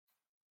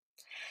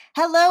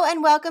Hello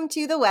and welcome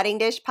to the Wedding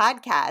Dish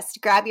Podcast.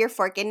 Grab your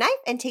fork and knife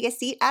and take a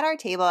seat at our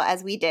table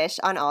as we dish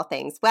on all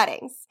things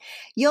weddings.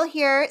 You'll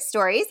hear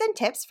stories and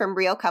tips from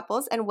real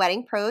couples and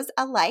wedding pros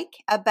alike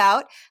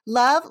about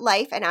love,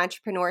 life, and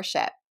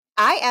entrepreneurship.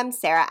 I am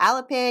Sarah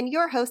Alapin,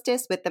 your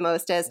hostess with the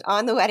mostest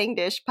on the Wedding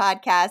Dish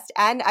Podcast,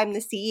 and I'm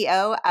the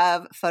CEO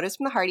of Photos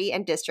from the Harty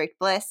and District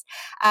Bliss.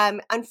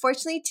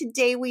 Unfortunately,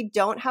 today we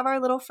don't have our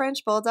little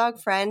French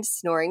bulldog friend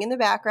snoring in the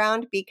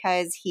background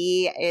because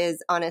he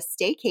is on a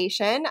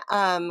staycation.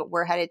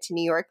 We're headed to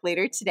New York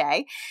later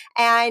today,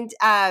 and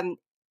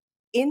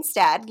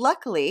instead,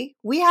 luckily,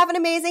 we have an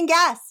amazing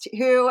guest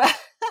who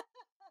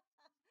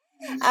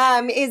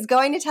is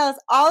going to tell us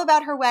all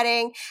about her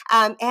wedding,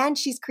 and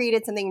she's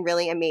created something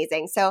really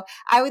amazing. So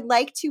I would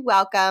like to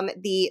welcome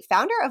the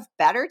founder of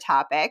Better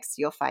Topics.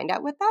 You'll find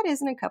out what that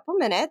is in a couple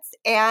minutes.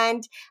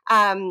 And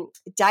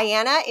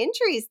Diana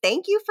Indries,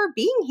 thank you for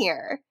being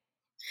here.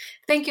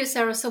 Thank you,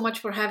 Sarah, so much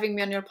for having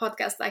me on your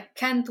podcast. I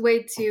can't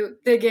wait to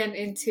dig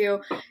into,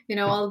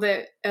 all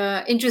the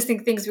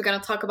interesting things we're going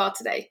to talk about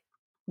today.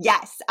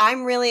 Yes,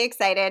 I'm really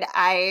excited.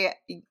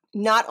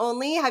 Not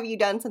only have you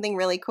done something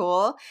really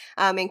cool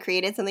and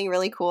created something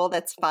really cool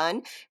that's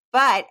fun,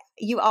 but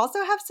you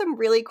also have some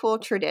really cool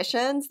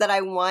traditions that I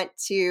want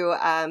to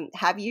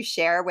have you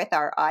share with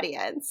our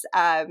audience.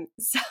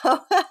 So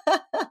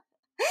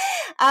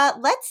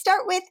let's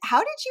start with, how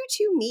did you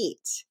two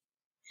meet?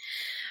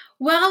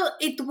 Well,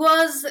 it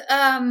was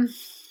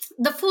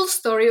the full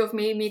story of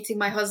me meeting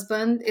my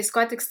husband is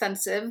quite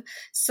extensive.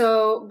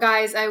 So,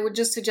 guys, I would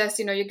just suggest,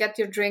 you get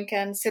your drink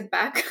and sit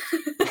back.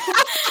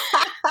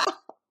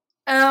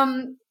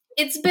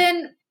 It's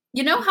been,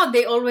 how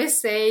they always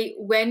say,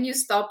 when you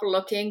stop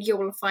looking, you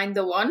will find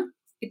the one.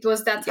 It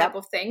was that type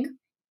of thing.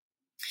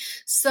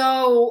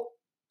 So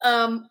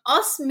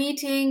us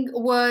meeting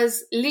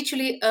was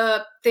literally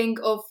a thing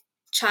of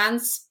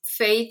chance,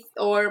 faith,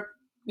 or,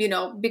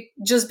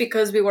 just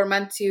because we were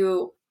meant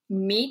to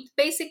meet,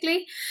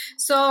 basically.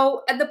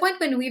 So at the point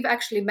when we've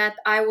actually met,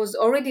 I was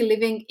already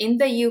living in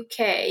the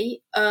UK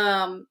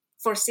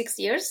for 6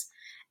 years.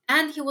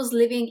 And he was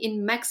living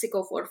in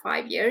Mexico for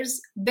 5 years.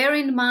 Bear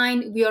in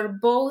mind, we are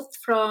both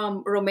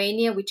from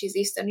Romania, which is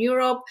Eastern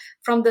Europe,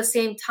 from the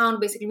same town.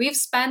 Basically, we've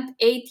spent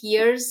 8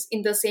 years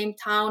in the same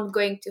town,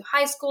 going to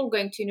high school,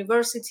 going to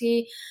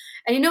university.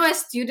 And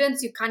as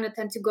students, you kind of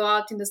tend to go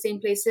out in the same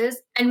places.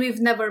 And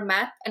we've never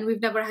met, and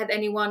we've never had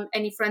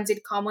any friends in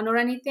common or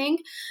anything.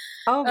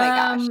 Oh my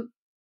gosh.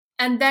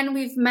 And then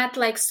we've met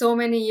like so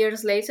many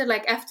years later.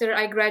 Like after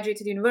I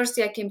graduated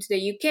university, I came to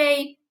the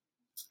UK.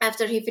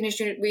 After he finished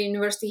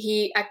university,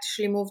 he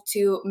actually moved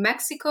to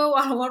Mexico,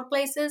 out of all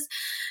places.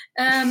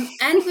 And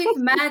we've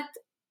met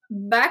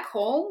back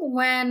home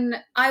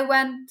when I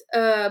went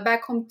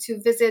back home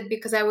to visit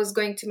because I was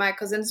going to my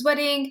cousin's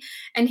wedding.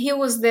 And he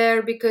was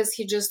there because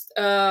he just,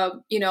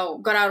 got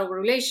out of a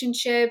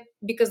relationship,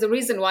 because the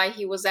reason why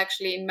he was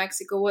actually in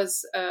Mexico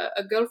was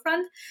a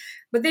girlfriend.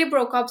 But they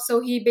broke up. So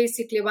he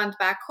basically went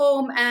back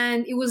home.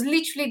 And it was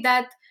literally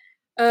that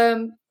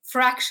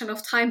fraction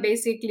of time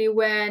basically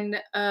when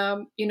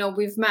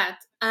we've met,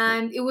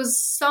 and it was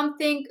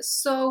something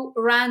so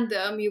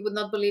random, you would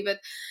not believe it.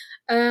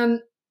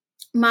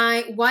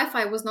 My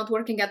Wi-Fi was not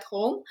working at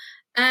home,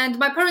 and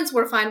my parents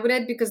were fine with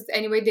it because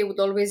anyway they would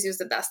always use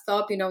the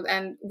desktop,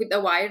 and with the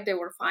wire they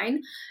were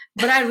fine,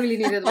 but I really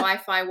needed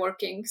Wi-Fi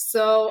working.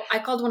 So I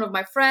called one of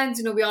my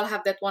friends. We all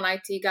have that one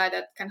IT guy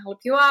that can help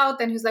you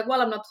out, and he's like,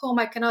 well, I'm not home,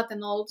 I cannot,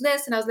 and all of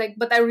this. And I was like,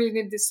 but I really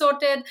need this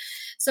sorted.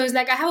 So he's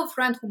like, I have a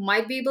friend who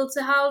might be able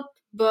to help,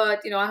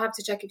 but I'll have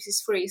to check if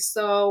he's free.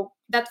 So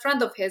that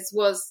friend of his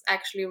was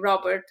actually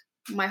Robert,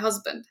 my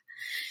husband.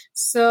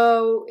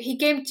 So he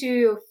came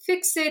to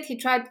fix it. He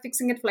tried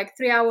fixing it for like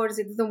 3 hours.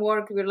 It didn't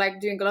work. We were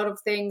like doing a lot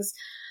of things.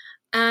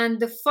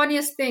 And the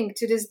funniest thing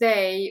to this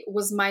day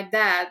was my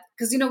dad,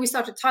 because, we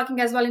started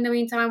talking as well in the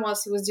meantime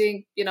whilst he was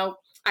doing,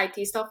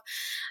 IT stuff.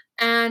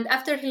 And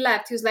after he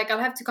left, he was like, I'll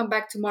have to come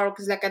back tomorrow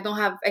because like I don't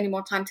have any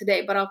more time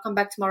today, but I'll come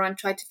back tomorrow and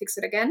try to fix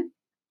it again.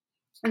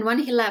 And when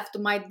he left,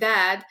 my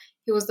dad,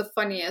 he was the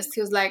funniest.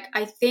 He was like,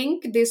 I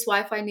think this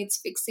Wi-Fi needs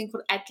fixing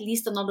for at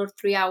least another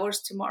 3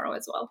 hours tomorrow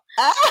as well.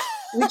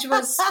 Which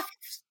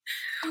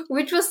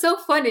was so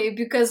funny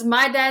because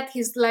my dad,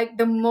 he's like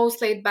the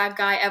most laid back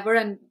guy ever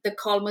and the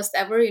calmest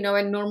ever,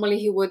 and normally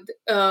he would,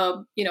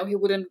 he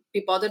wouldn't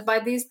be bothered by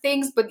these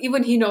things, but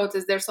even he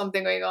noticed there's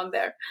something going on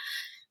there.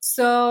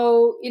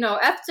 So,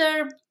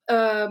 after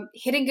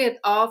hitting it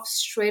off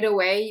straight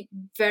away,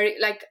 very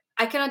like,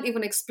 I cannot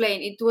even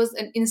explain. It was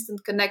an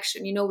instant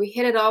connection. We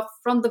hit it off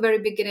from the very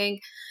beginning.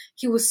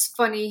 He was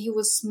funny. He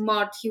was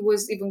smart. He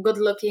was even good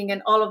looking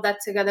and all of that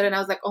together. And I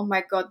was like, oh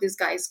my God, this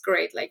guy is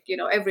great. Like,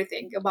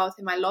 everything about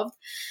him I loved.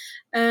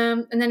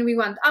 And then we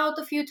went out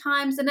a few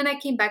times. And then I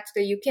came back to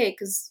the UK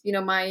because,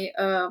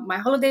 my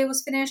holiday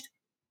was finished.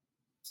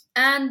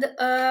 And,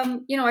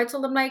 I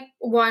told him like,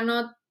 why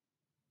not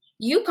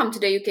you come to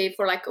the UK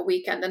for like a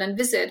weekend and then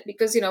visit?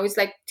 Because, it's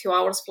like 2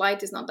 hours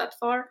flight. It's not that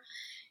far.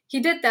 he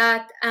did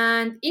that.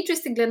 And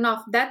interestingly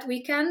enough, that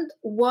weekend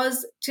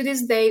was to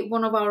this day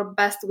one of our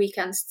best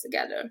weekends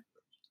together.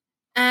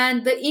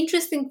 And the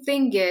interesting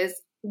thing is,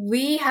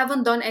 we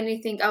haven't done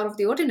anything out of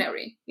the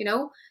ordinary, you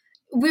know?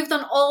 We've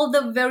done all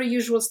the very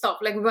usual stuff.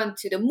 Like, we went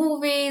to the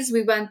movies,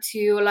 we went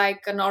to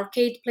like an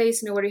arcade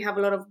place, you know, where you have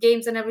a lot of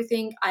games and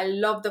everything. I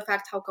love the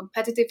fact how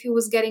competitive he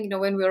was getting, you know,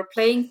 when we were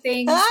playing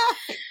things.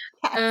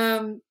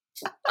 Um,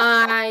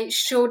 I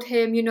showed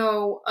him, you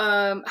know,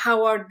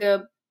 how are the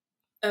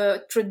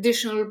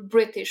traditional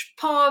British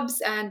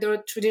pubs and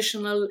the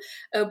traditional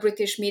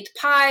British meat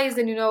pies,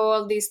 and you know,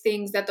 all these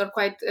things that are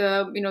quite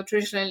you know,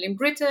 traditional in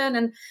Britain.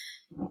 And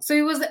so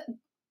it was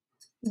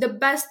the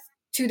best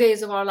 2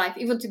 days of our life.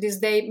 Even to this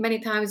day, many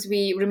times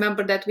we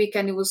remember that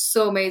weekend. It was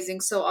so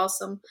amazing, so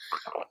awesome.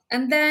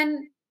 And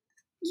then,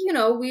 you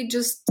know, we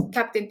just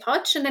kept in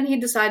touch, and then he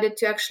decided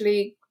to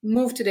actually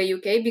move to the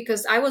UK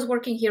because I was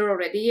working here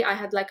already. I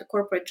had like a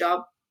corporate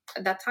job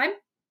at that time,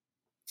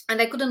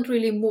 and I couldn't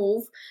really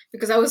move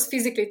because I was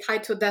physically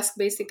tied to a desk,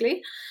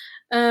 basically.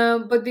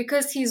 But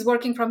because he's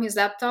working from his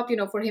laptop, you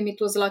know, for him it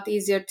was a lot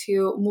easier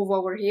to move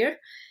over here.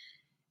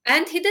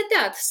 And he did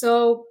that.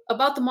 So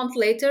about a month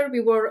later,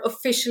 we were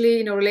officially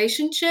in a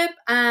relationship,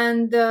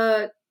 and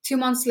 2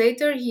 months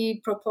later,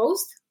 he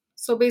proposed.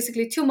 So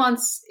basically, 2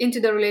 months into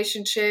the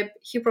relationship,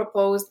 he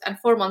proposed, and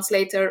 4 months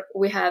later,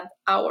 we had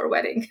our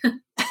wedding.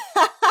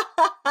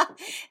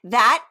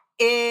 That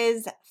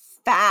is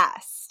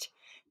fast.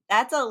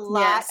 That's a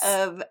lot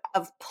Yes.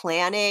 of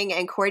planning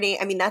and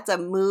coordinating. I mean, that's a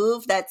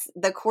move. That's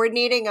the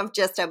coordinating of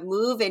just a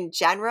move in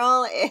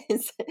general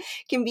is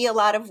can be a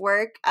lot of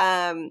work.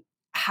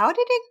 How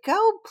did it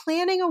go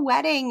planning a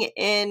wedding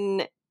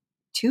in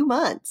 2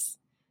 months?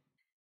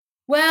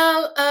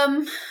 Well,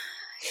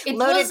 it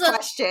Loaded was a,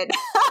 question.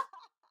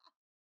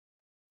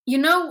 you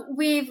know,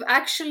 we've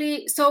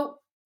actually, so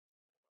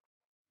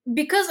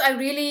because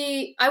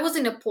I was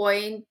in a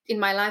point in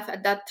my life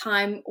at that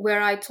time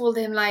where I told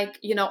him, like,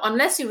 you know,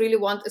 unless you really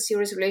want a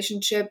serious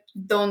relationship,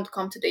 don't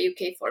come to the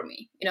UK for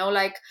me. You know,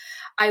 like,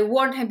 I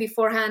warned him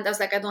beforehand. I was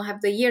like, I don't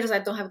have the years, I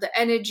don't have the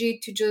energy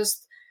to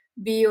just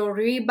be your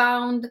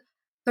rebound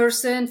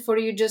person for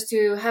you just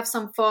to have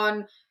some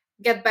fun,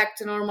 get back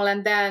to normal,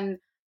 and then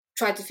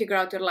try to figure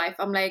out your life.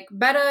 I'm like,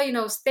 better, you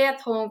know, stay at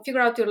home,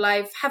 figure out your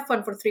life, have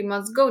fun for 3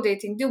 months, go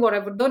dating, do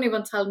whatever, don't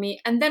even tell me.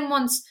 And then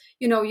once,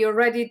 you know, you're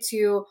ready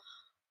to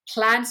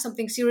plan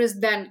something serious,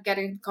 then get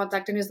in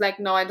contact. And he's like,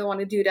 no, I don't want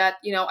to do that,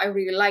 you know, I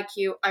really like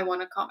you, I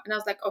want to come. And I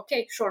was like,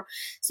 okay, sure.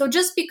 So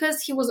just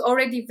because he was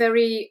already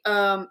very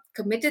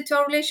committed to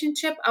our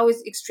relationship, I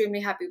was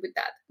extremely happy with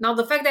that. Now,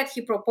 the fact that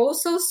he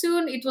proposed so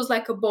soon, it was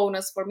like a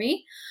bonus for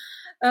me.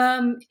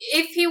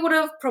 If he would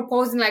have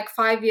proposed in like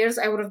 5 years,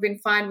 I would have been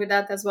fine with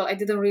that as well. I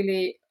didn't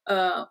really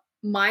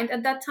mind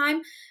at that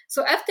time.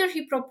 So after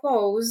he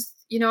proposed,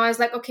 you know, I was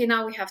like, okay,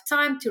 now we have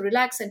time to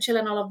relax and chill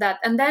and all of that.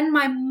 And then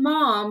my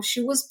mom,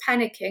 she was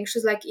panicking.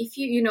 She's like, if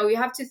you know, you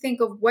have to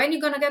think of when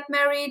you're going to get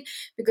married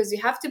because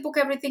you have to book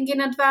everything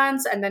in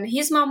advance. And then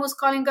his mom was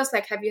calling us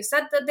like, have you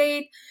set the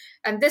date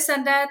and this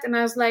and that? And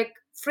I was like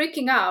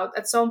freaking out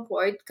at some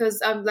point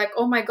because I'm like,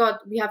 oh my God,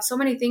 we have so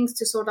many things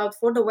to sort out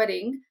for the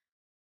wedding.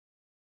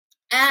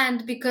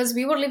 And because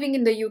we were living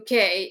in the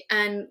UK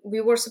and we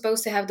were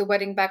supposed to have the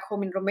wedding back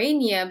home in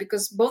Romania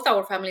because both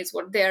our families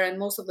were there and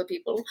most of the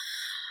people,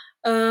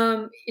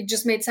 it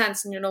just made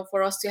sense, you know,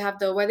 for us to have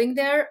the wedding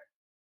there.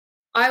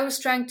 I was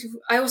starting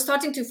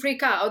to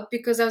freak out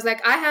because I was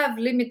like, I have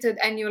limited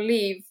annual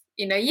leave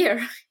in a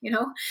year, you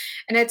know,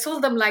 and I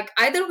told them, like,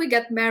 either we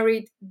get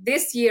married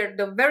this year,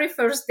 the very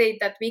first date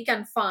that we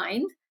can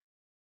find,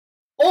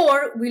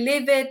 or we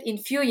leave it in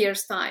few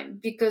years time,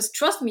 because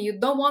trust me, you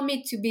don't want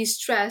me to be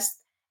stressed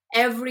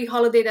every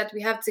holiday that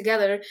we have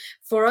together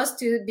for us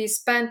to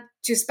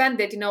spend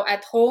it, you know,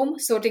 at home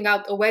sorting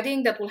out a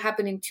wedding that will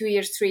happen in 2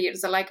 years, 3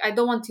 years. Like, I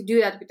don't want to do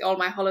that with all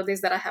my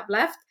holidays that I have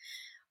left.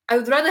 I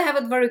would rather have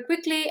it very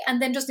quickly and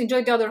then just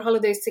enjoy the other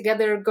holidays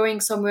together, going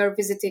somewhere,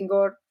 visiting,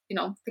 or, you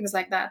know, things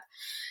like that.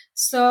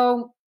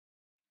 So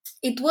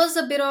it was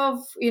a bit of,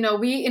 you know,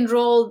 we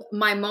enrolled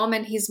my mom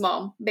and his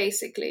mom,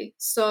 basically.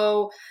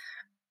 So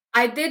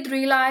I did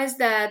realize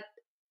that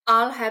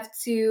I'll have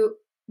to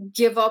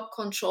give up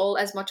control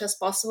as much as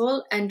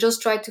possible and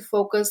just try to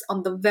focus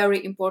on the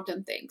very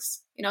important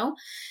things, you know?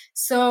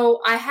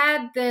 So I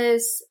had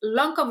this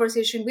long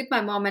conversation with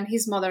my mom and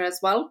his mother as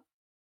well,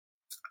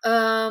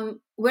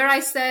 where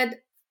I said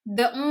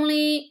the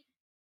only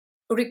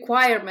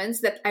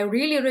requirements that I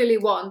really, really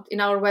want in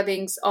our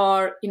weddings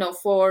are, you know,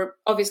 for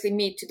obviously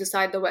me to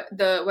decide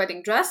the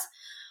wedding dress.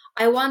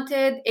 I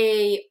wanted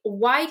a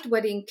white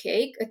wedding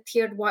cake, a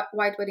tiered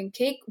white wedding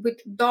cake with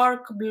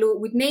dark blue,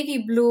 with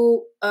navy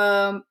blue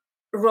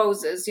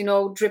roses, you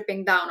know,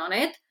 dripping down on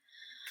it.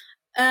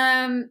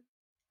 Um,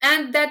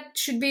 and that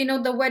should be, you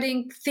know, the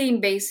wedding theme,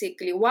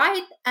 basically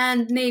white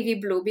and navy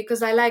blue,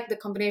 because I like the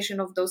combination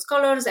of those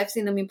colors. I've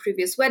seen them in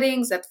previous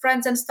weddings at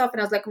friends and stuff,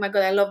 and I was like, oh my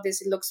God, I love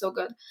this. It looks so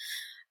good.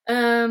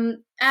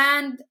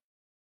 And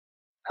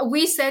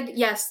we said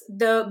yes,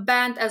 the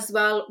band as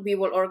well, we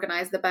will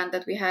organize the band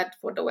that we had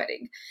for the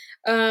wedding.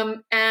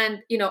 And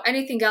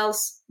anything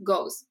else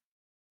goes.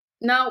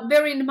 Now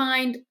bear in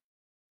mind,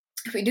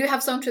 we do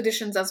have some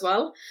traditions as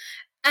well.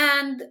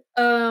 And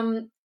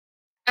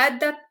at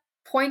that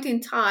point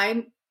in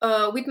time,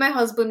 with my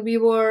husband, we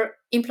were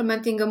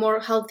implementing a more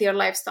healthier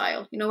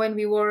lifestyle. When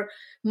we were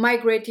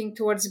migrating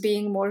towards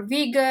being more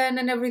vegan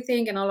and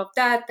everything and all of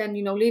that, and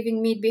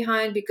leaving meat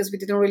behind because we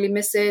didn't really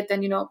miss it,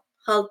 and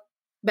health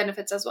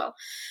benefits as well.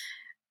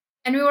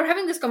 And we were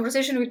having this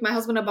conversation with my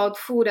husband about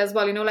food as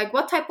well, like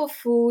what type of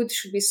food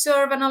should we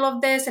serve and all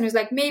of this. And he was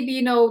like,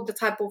 maybe, the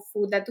type of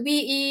food that we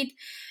eat.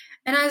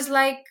 And I was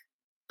like,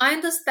 I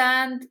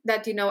understand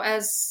that,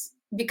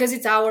 because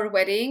it's our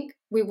wedding,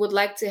 we would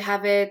like to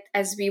have it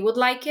as we would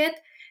like it.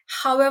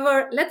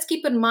 However, let's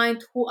keep in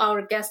mind who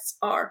our guests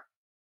are,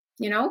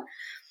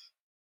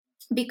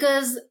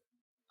 because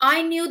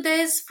I knew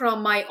this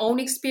from my own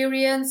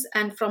experience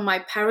and from my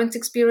parents'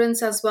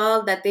 experience as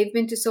well, that they've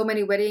been to so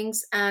many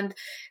weddings and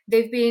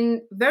they've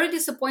been very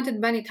disappointed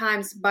many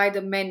times by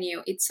the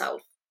menu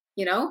itself,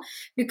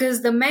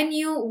 because the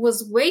menu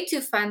was way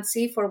too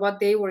fancy for what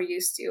they were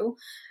used to.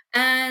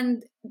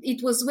 And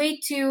it was way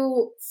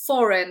too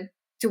foreign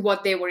to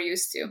what they were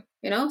used to,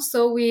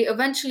 So we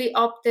eventually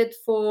opted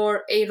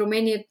for a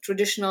Romanian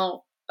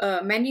traditional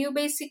menu,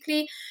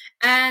 basically.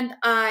 And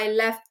I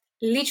left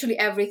literally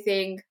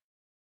everything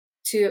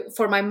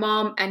for my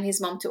mom and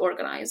his mom to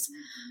organize.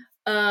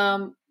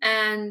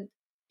 And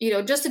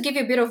just to give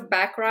you a bit of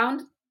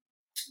background,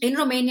 in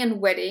Romanian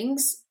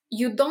weddings,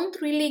 you don't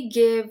really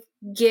give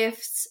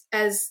gifts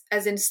as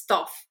in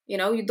stuff.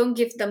 You don't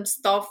give them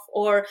stuff,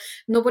 or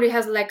nobody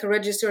has like a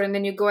register and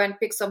then you go and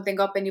pick something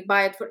up and you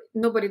buy it.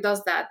 Nobody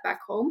does that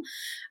back home.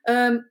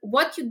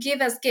 What you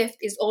give as gift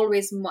is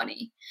always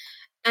money,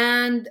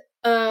 and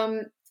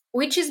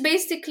which is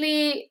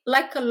basically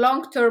like a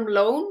long-term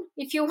loan,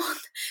 if you want.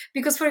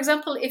 Because, for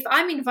example, if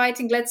I'm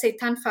inviting, let's say,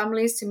 10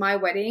 families to my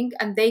wedding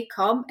and they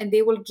come and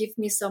they will give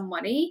me some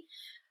money,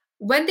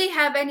 when they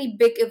have any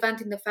big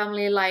event in the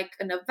family, like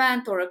an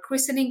event or a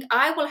christening,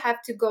 I will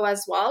have to go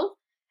as well.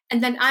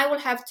 And then I will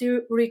have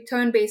to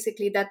return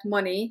basically that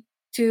money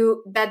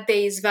to that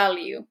day's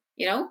value,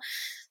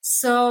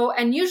 So,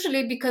 and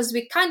usually because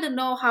we kind of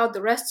know how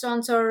the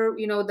restaurants are,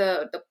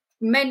 the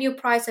menu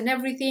price and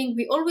everything,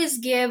 we always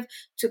give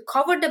to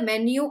cover the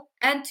menu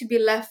and to be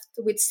left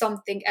with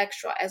something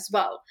extra as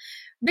well.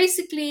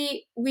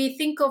 Basically, we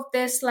think of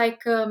this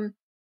like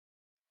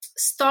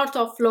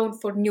start-off loan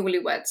for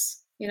newlyweds,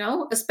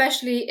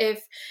 especially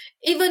if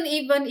even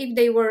if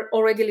they were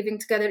already living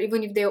together,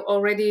 even if they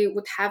already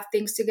would have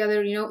things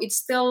together, it's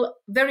still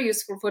very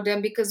useful for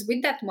them, because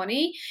with that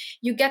money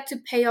you get to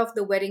pay off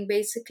the wedding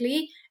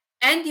basically,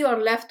 and you are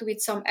left with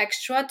some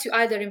extra to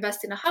either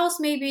invest in a house,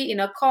 maybe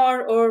in a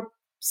car, or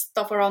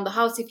stuff around the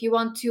house if you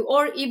want to,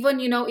 or even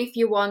if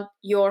you want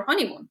your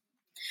honeymoon.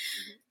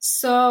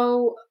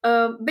 So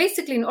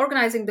basically, in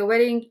organizing the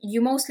wedding, you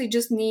mostly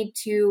just need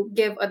to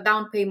give a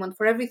down payment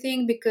for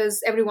everything,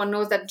 because everyone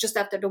knows that just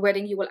after the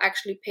wedding, you will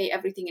actually pay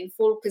everything in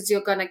full, because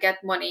you're going to get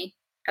money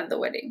at the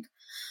wedding.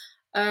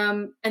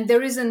 And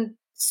there isn't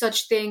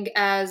such thing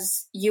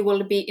as you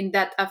will be in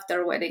debt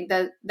after a wedding.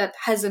 That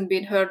hasn't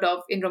been heard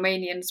of in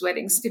Romanians'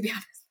 weddings, to be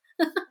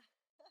honest.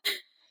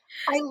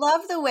 I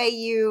love the way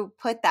you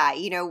put that,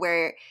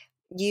 where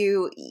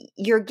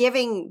you're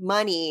giving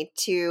money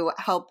to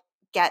help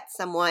get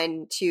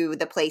someone to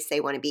the place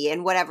they want to be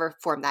in whatever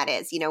form that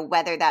is,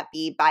 whether that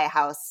be buy a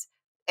house,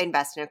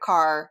 invest in a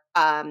car,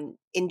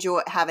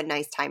 enjoy, have a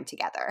nice time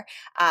together.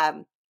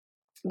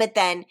 But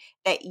then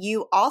that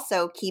you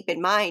also keep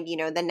in mind,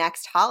 the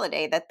next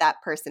holiday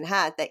that person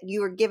has, that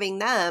you are giving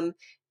them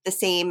the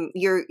same,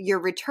 you're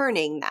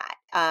returning that.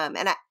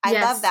 And I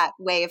Yes. love that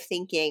way of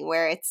thinking,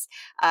 where it's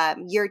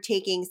you're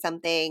taking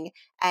something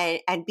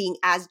and being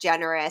as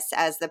generous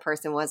as the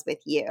person was with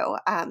you.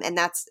 And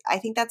I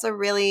think that's a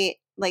really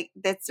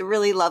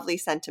lovely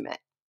sentiment.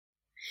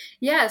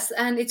 Yes,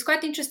 and it's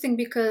quite interesting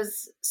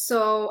because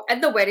so at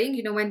the wedding,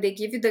 when they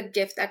give you the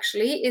gift,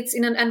 actually, it's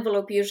in an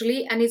envelope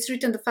usually, and it's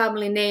written the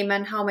family name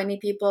and how many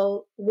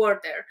people were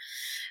there.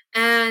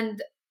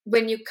 And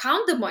when you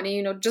count the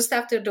money, just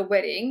after the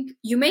wedding,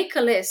 you make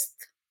a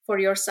list for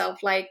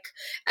yourself.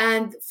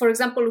 And for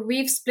example,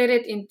 we've split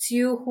it in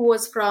two: who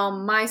was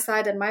from my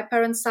side and my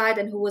parents' side,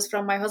 and who was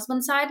from my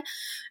husband's side.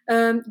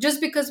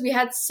 Just because we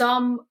had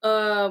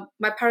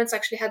my parents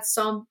actually had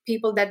some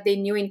people that they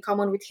knew in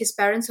common with his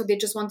parents, so they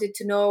just wanted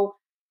to know,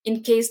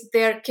 in case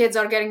their kids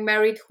are getting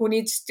married, who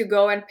needs to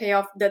go and pay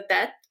off the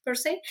debt per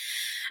se.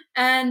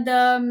 And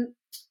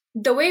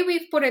the way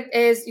we've put it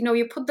is,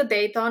 you put the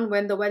date on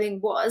when the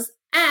wedding was,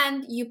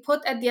 and you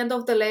put at the end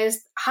of the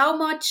list how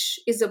much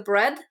is a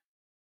bread,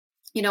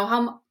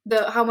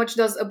 how much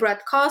does a bread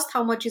cost,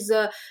 how much is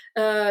a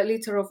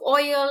liter of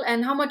oil,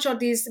 and how much are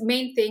these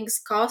main things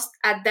cost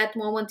at that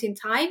moment in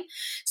time.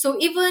 So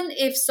even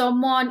if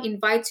someone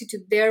invites you to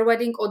their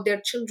wedding or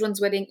their children's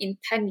wedding in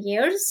 10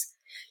 years,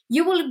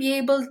 you will be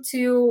able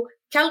to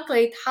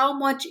calculate how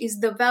much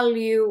is the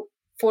value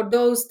for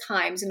those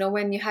times,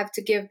 when you have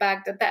to give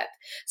back the debt.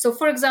 So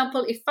for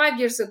example, if 5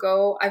 years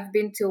ago I've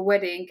been to a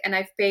wedding and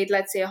I've paid,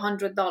 let's say,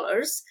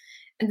 $100,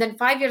 and then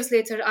 5 years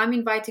later I'm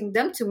inviting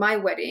them to my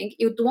wedding,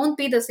 it won't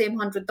be the same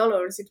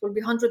 $100. It will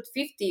be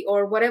 150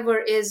 or whatever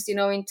is,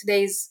 in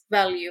today's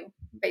value,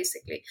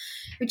 basically,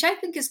 which I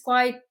think is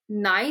quite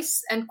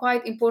nice and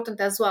quite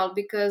important as well,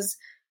 because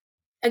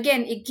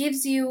again, it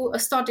gives you a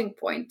starting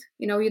point.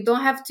 You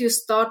don't have to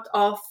start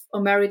off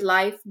a married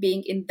life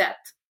being in debt.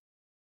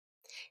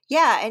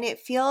 Yeah, and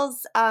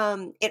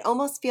it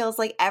almost feels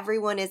like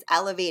everyone is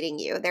elevating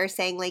you. They're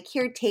saying like,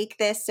 here, take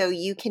this so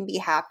you can be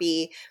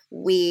happy.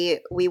 We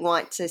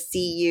want to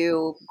see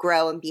you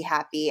grow and be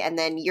happy. And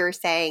then you're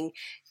saying,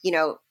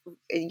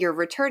 you're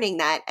returning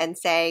that and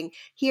saying,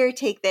 here,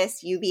 take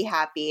this, you be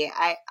happy.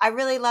 I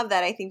really love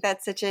that. I think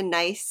that's such a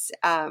nice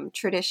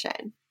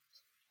tradition.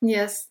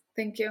 Yes,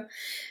 thank you.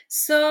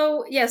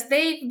 So yes,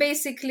 they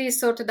basically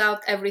sorted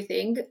out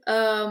everything.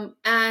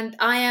 And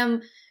I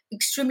am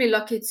extremely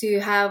lucky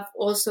to have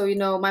also,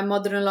 my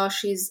mother-in-law.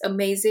 She's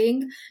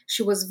amazing.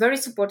 She was very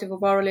supportive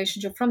of our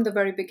relationship from the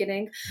very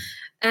beginning.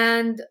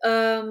 And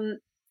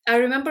I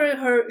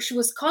remember she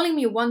was calling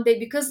me one day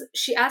because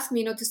she asked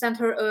me, to send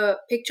her a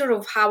picture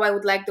of how I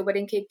would like the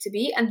wedding cake to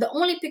be. And the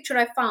only picture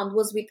I found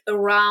was with a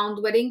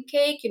round wedding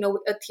cake,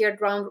 with a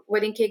tiered round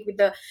wedding cake with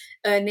the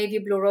navy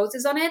blue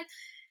roses on it.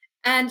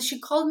 And she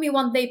called me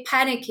one day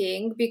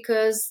panicking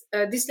because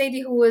this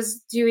lady who was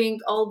doing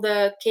all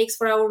the cakes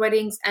for our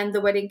weddings and the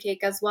wedding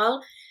cake as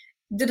well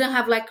didn't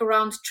have like a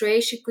round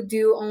tray. She could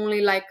do only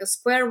like a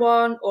square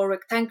one or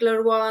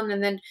rectangular one.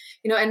 And then,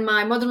 and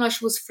my mother-in-law,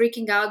 she was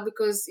freaking out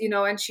because,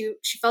 and she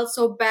felt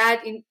so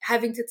bad in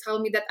having to tell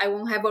me that I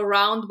won't have a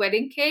round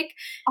wedding cake.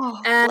 Oh,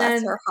 and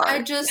bless her heart.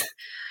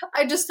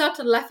 I just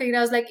started laughing. And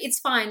I was like, it's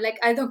fine. Like,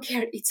 I don't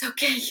care. It's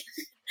okay.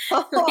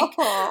 Like,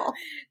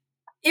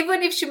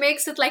 even if she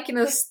makes it like in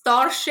a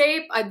star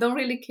shape, I don't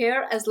really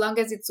care as long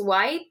as it's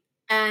white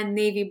and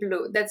navy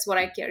blue. That's what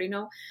I care,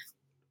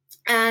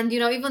 And,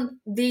 even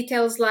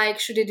details like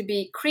should it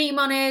be cream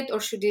on it or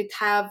should it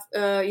have,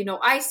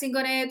 icing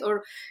on it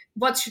or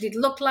what should it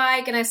look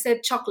like? And I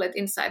said chocolate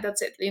inside.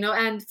 That's it,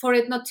 and for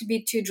it not to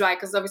be too dry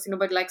because obviously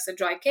nobody likes a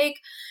dry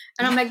cake.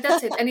 And I'm like,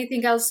 that's it.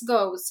 Anything else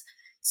goes.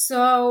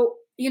 So,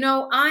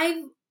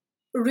 I've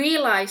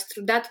realized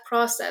through that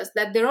process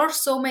that there are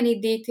so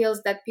many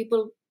details that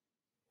people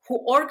who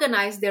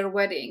organize their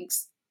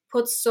weddings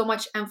put so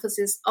much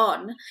emphasis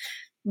on,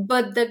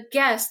 but the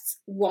guests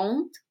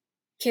won't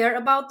care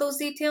about those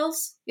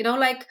details.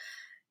 Like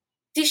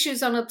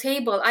tissues on a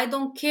table, I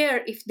don't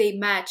care if they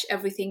match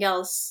everything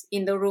else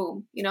in the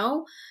room.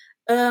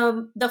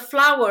 The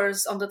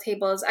flowers on the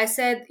tables, I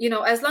said,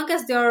 as long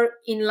as they're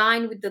in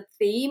line with the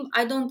theme,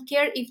 I don't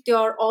care if they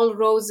are all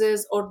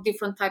roses or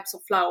different types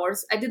of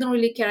flowers. I didn't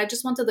really care. I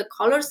just wanted the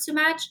colors to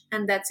match,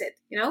 and that's it.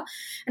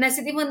 And I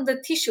said, even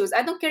the tissues,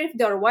 I don't care if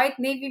they're white,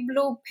 navy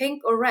blue,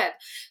 pink, or red,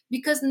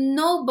 because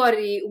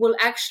nobody will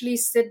actually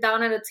sit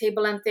down at a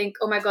table and think,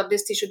 oh my God,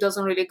 this tissue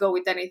doesn't really go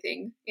with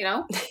anything.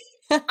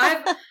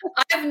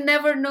 I've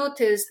never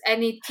noticed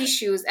any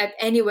tissues at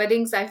any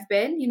weddings I've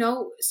been.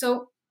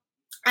 So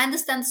I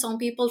understand some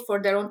people,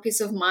 for their own peace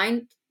of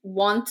mind,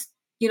 want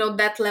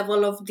that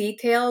level of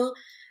detail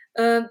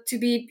to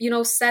be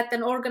set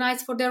and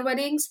organized for their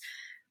weddings.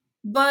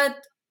 But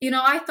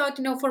I thought,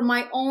 for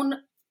my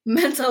own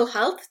mental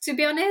health, to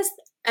be honest,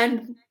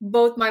 and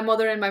both my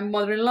mother and my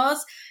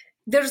mother-in-laws,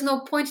 there's no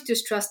point to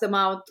stress them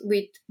out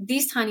with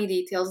these tiny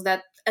details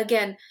that,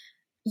 again,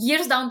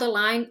 years down the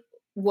line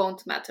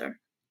won't matter.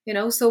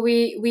 So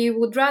we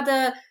would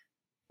rather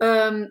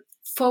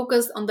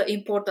focus on the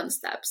important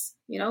steps.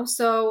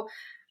 So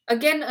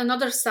again,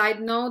 another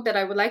side note that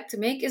I would like to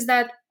make is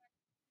that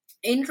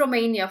in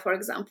Romania, for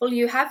example,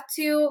 you have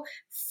to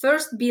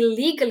first be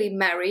legally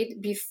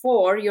married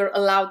before you're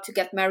allowed to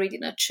get married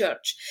in a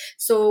church.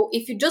 So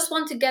if you just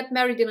want to get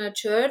married in a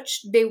church,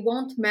 they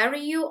won't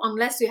marry you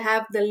unless you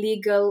have the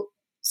legal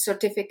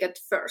certificate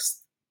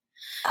first.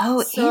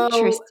 Oh, so,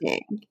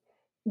 interesting.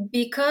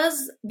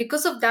 Because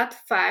of that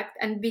fact,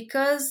 and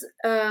because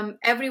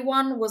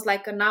everyone was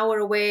like an hour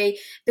away,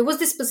 there was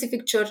this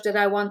specific church that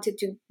I wanted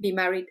to be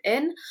married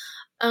in,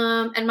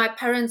 and my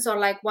parents are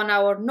like 1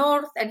 hour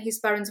north and his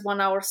parents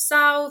 1 hour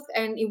south,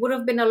 and it would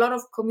have been a lot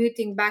of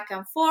commuting back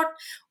and forth.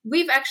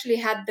 We've actually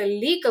had the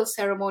legal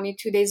ceremony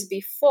 2 days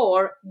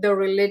before the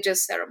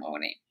religious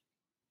ceremony,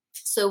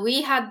 so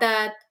we had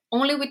that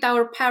only with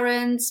our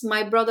parents,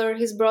 my brother,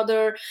 his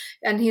brother,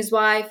 and his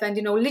wife, and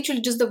literally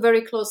just a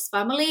very close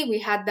family. We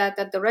had that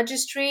at the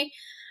registry.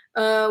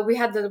 We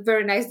had a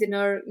very nice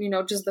dinner,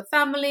 just the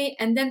family.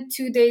 And then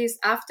 2 days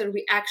after,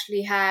 we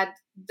actually had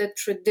the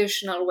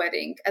traditional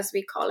wedding, as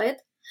we call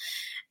it.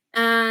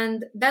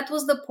 And that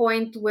was the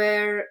point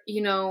where,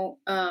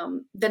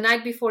 the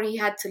night before he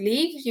had to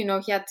leave,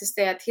 he had to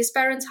stay at his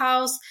parents'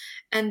 house.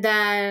 And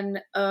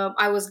then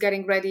I was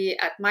getting ready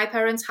at my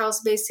parents'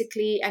 house,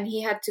 basically. And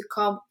he had to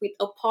come with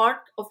a part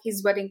of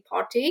his wedding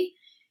party,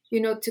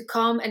 to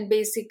come and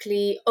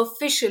basically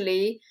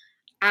officially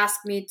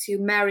ask me to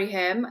marry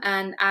him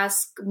and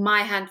ask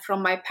my hand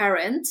from my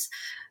parents,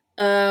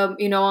 on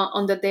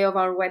the day of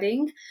our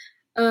wedding.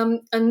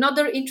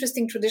 Another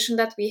interesting tradition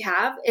that we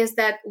have is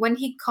that when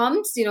he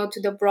comes,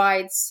 to the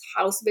bride's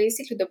house,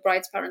 basically the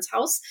bride's parents'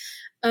 house,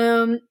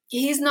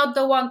 he's not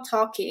the one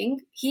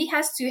talking. He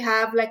has to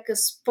have like a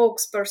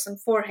spokesperson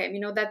for him,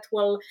 that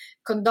will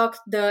conduct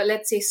the,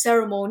 let's say,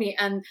 ceremony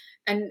and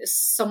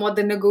somewhat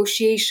the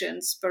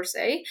negotiations per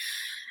se.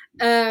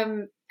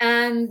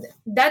 And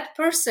that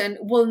person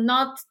will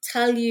not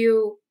tell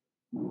you,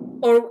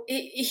 or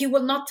he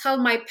will not tell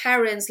my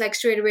parents like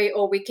straight away,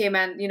 oh, we came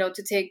and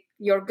to take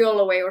your girl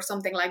away or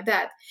something like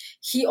that.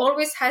 He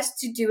always has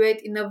to do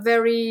it in a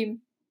very,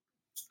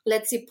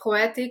 let's say,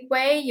 poetic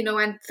way,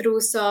 and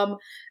through some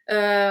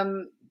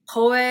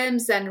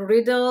poems and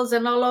riddles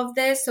and all of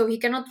this. So he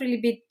cannot really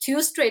be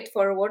too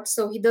straightforward,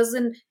 so he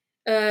doesn't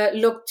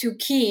look too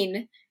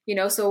keen,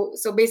 so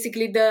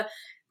basically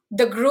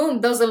the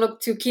groom doesn't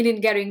look too keen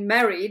in getting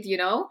married,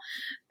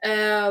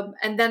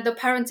 and then the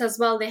parents as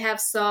well, they have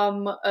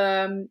some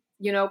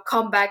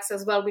comebacks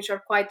as well, which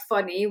are quite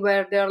funny,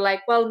 where they're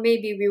like, well,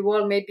 maybe we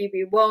will, maybe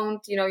we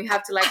won't, you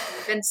have to like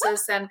convince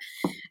us, and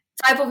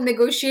type of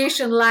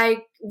negotiation,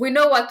 like, we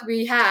know what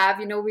we have,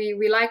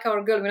 we like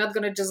our girl, we're not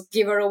going to just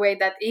give her away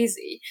that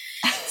easy.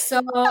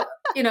 So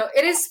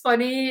it is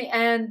funny,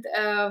 and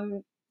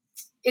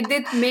it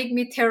did make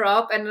me tear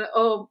up, and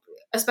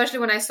especially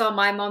when I saw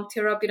my mom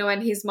tear up,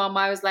 and his mom,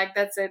 I was like,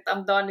 that's it,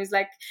 I'm done. He's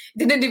like,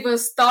 didn't even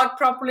start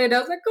properly, and I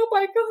was like, oh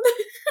my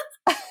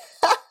god.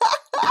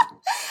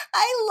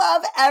 I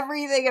love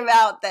everything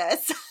about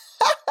this.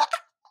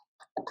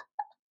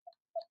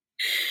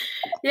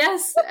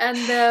 Yes.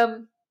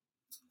 And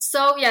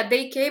so yeah,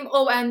 they came.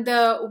 Oh, and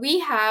we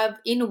have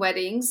in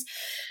weddings,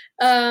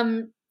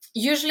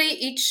 usually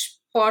each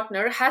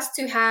partner has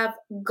to have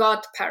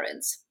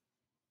godparents.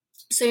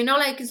 So,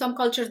 like in some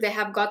cultures, they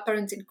have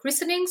godparents in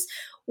christenings.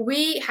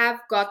 We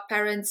have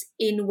godparents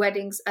in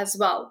weddings as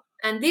well.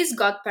 And these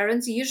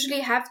godparents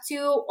usually have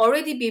to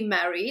already be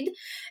married.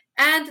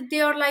 And they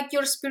are like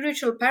your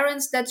spiritual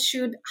parents that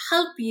should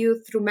help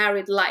you through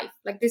married life.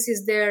 Like, this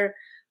is their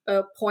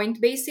point,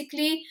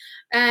 basically.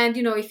 And,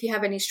 if you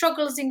have any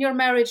struggles in your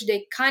marriage,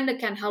 they kind of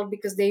can help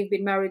because they've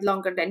been married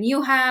longer than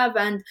you have.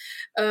 And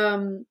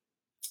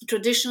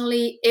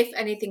traditionally, if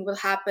anything will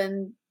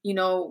happen,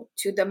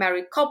 to the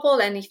married couple,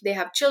 and if they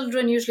have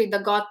children, usually the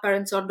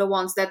godparents are the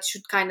ones that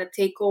should kind of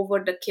take over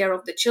the care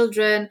of the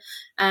children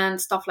and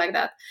stuff like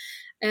that.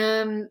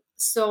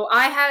 So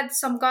I had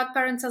some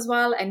godparents as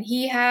well, and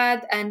he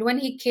had, and when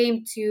he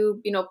came to,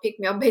 pick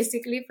me up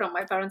basically from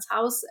my parents'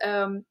 house,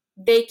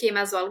 they came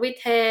as well with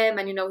him,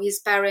 and, his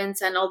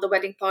parents, and all the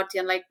wedding party,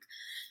 and like,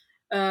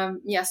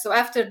 so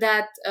after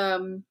that,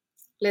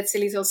 let's say,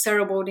 little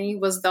ceremony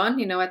was done,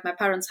 at my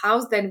parents'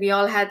 house. Then we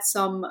all had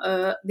some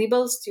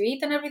nibbles to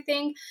eat and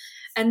everything.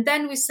 And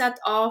then we set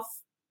off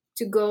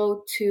to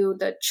go to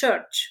the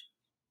church.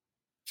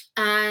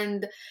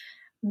 And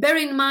bear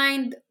in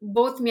mind,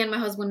 both me and my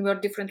husband were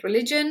different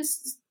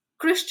religions,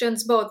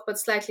 Christians both, but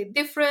slightly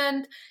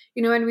different,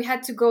 and we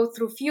had to go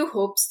through few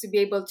hoops to be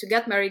able to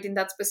get married in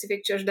that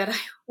specific church that I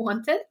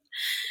wanted.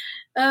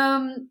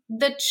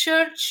 The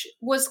church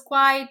was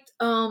quite...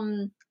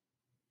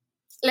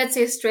 let's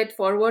say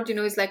straightforward,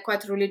 it's like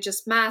quite a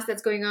religious mass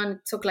that's going on.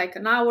 It took like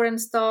an hour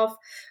and stuff,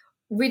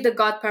 with the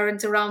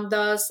godparents around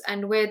us,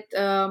 and with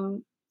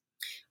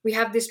we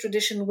have this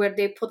tradition where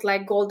they put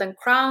like golden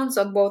crowns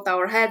on both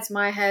our heads,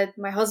 my head,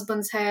 my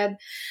husband's head,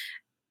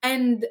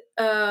 and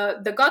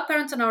the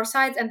godparents on our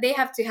sides, and they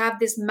have to have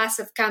these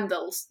massive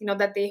candles,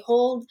 that they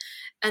hold,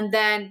 and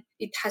then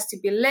it has to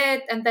be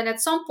lit, and then at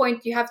some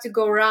point you have to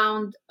go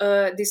around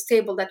this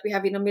table that we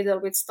have in the middle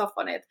with stuff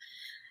on it.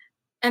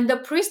 And the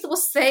priest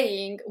was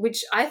saying,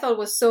 which I thought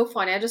was so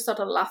funny, I just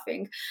started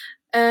laughing,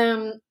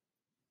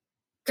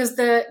 because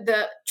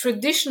the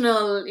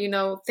traditional,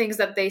 things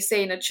that they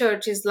say in a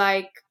church is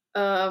like,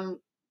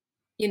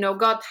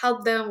 God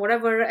help them,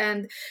 whatever,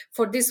 and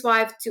for this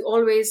wife to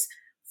always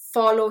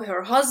follow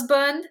her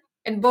husband.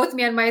 And both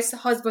me and my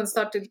husband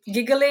started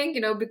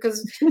giggling,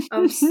 because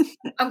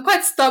I'm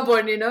quite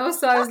stubborn,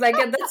 so I was like,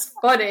 yeah, that's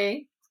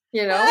funny,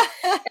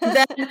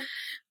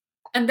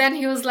 And then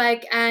he was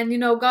like, and,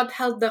 God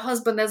help the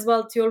husband as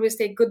well to always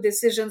take good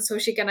decisions so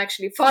she can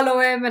actually follow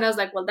him. And I was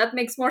like, well, that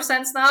makes more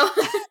sense now.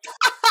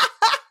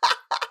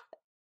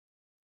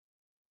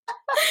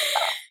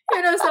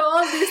 So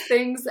all these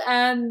things.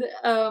 And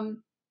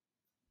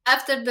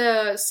after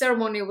the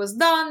ceremony was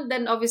done,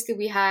 then obviously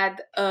we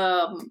had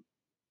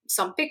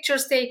some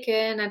pictures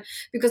taken. And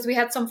because we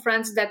had some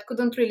friends that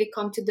couldn't really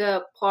come to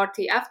the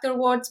party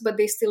afterwards, but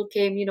they still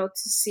came, to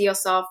see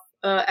us off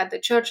at the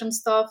church and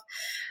stuff.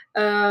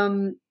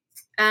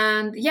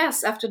 And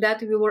yes, after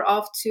that we were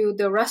off to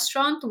the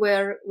restaurant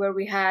where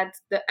we had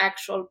the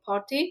actual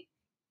party.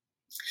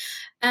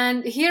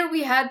 And here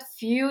we had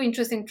few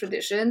interesting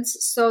traditions.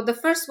 So the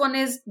first one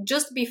is,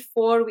 just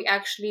before we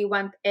actually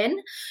went in,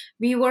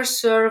 we were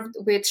served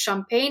with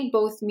champagne,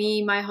 both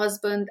me, my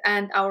husband,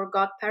 and our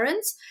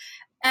godparents.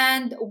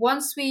 And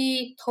once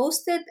we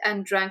toasted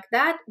and drank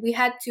that, we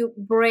had to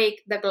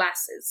break the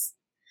glasses.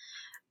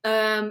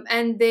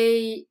 And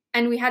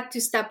we had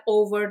to step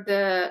over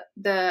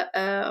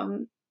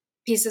the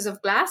pieces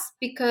of glass,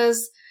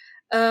 because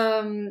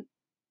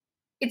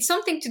it's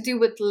something to do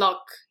with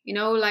luck,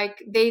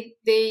 like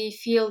they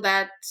feel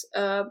that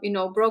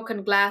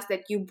broken glass,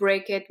 that you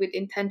break it with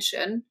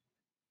intention,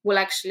 will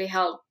actually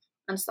help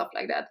and stuff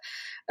like that.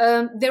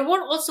 There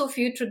were also a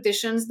few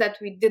traditions that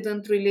we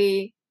didn't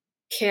really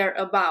care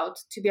about,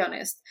 to be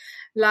honest.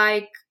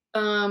 Like,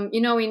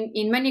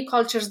 in many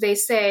cultures, they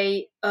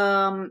say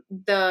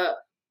the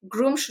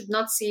groom should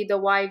not see the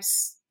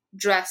wife's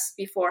dress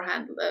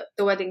beforehand,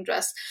 the wedding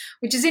dress,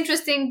 which is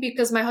interesting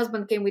because my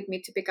husband came with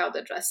me to pick out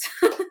the dress.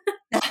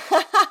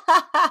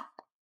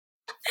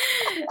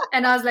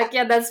 And I was like,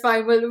 yeah, that's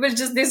fine. We'll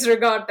just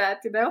disregard that,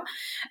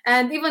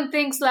 And even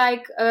things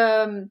like,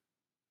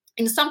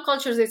 in some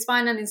cultures it's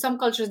fine, and in some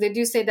cultures they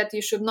do say that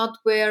you should not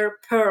wear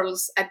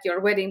pearls at your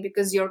wedding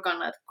because you're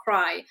gonna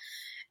cry.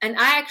 And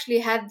I actually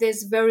had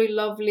this very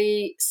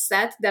lovely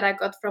set that I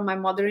got from my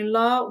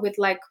mother-in-law, with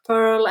like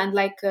pearl and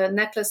like a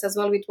necklace as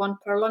well with one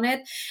pearl on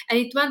it. And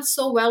it went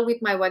so well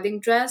with my wedding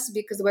dress,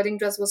 because the wedding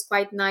dress was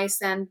quite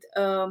nice and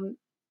a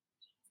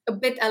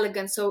bit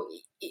elegant. So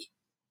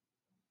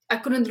I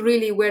couldn't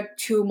really wear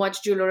too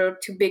much jewelry or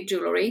too big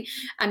jewelry.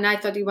 And I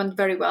thought it went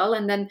very well.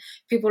 And then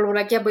people were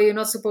like, yeah, but you're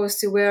not supposed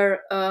to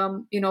wear,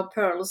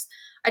 pearls.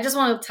 I just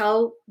want to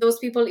tell those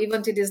people,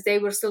 even to this day,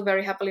 we're still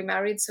very happily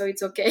married. So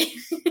it's okay.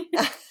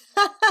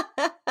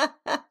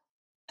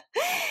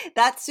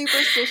 That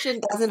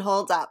superstition doesn't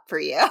hold up for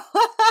you.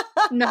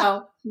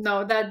 No,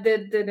 that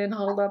didn't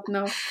hold up.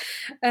 No.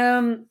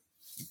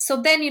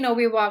 So then,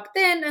 we walked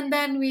in, and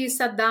then we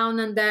sat down,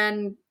 and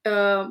then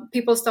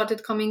people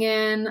started coming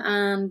in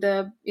and,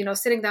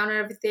 sitting down and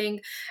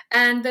everything.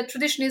 And the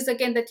tradition is,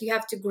 again, that you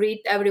have to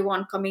greet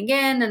everyone coming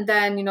in. And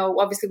then,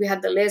 obviously we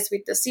had the list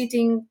with the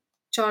seating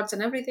charts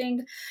and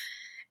everything.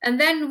 And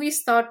then we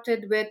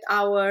started with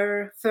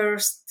our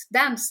first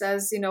dance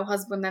as,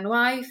 husband and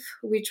wife,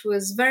 which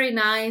was very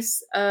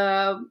nice.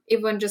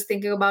 Even just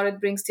thinking about it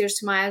brings tears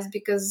to my eyes,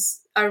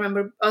 because I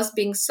remember us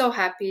being so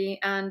happy.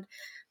 And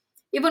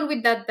even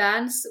with that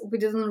dance, we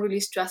didn't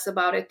really stress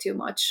about it too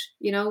much.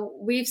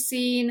 We've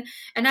seen,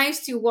 and I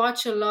used to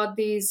watch a lot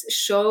these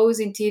shows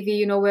in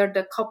TV, where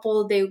the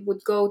couple, they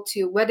would go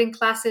to wedding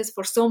classes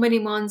for so many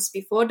months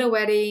before the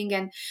wedding,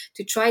 and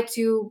to try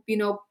to,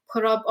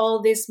 put up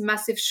all this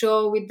massive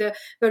show with the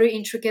very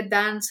intricate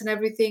dance and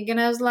everything. And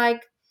I was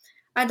like,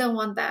 I don't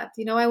want that.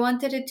 I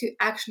wanted it to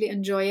actually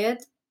enjoy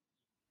it.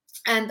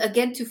 And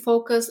again, to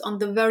focus on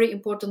the very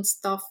important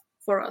stuff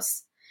for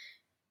us.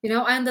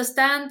 I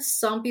understand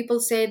some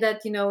people say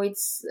that,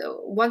 it's a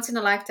once in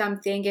a lifetime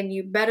thing and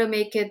you better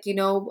make it,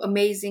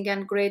 amazing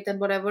and great and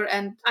whatever.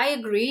 And I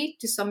agree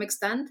to some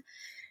extent.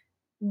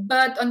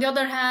 But on the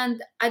other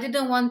hand, I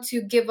didn't want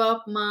to give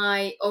up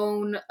my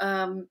own,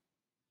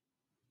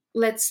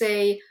 let's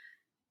say,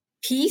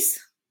 peace,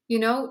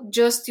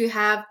 just to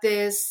have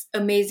this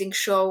amazing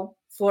show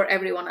for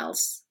everyone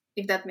else,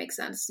 if that makes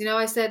sense.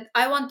 I said,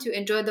 I want to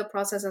enjoy the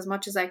process as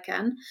much as I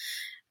can,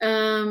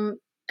 and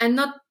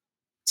not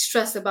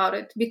stress about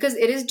it, because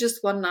it is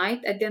just one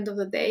night. At the end of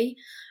the day,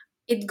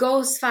 it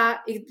goes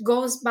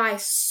by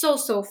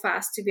so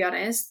fast, to be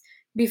honest.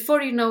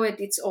 Before you know it,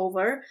 it's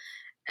over.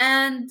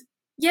 And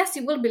yes,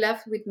 you will be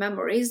left with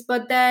memories,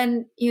 but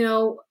then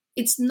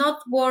it's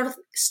not worth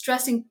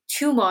stressing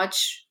too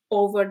much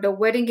over the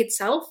wedding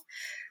itself,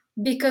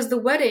 because the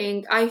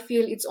wedding, I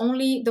feel, it's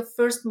only the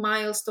first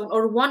milestone,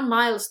 or one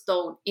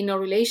milestone in a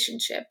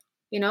relationship.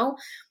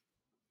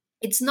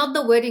 It's not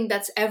the wedding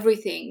that's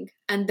everything,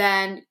 and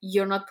then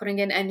you're not putting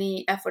in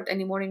any effort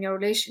anymore in your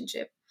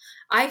relationship.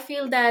 I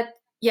feel that,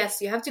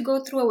 yes, you have to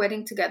go through a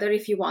wedding together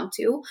if you want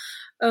to,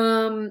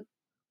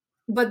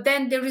 but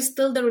then there is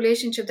still the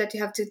relationship that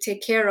you have to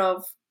take care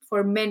of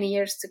for many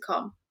years to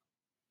come.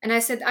 And I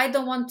said, I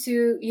don't want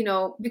to,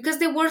 because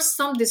there were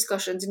some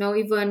discussions,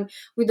 even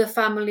with the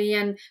family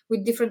and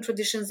with different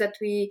traditions that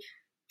we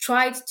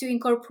tried to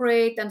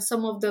incorporate, and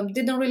some of them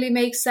didn't really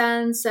make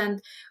sense.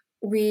 And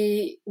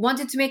we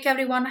wanted to make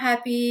everyone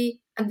happy.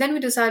 And then we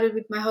decided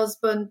with my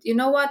husband, you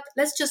know what,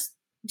 let's just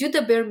do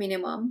the bare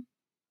minimum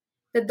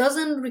that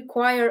doesn't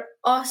require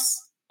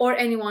us or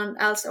anyone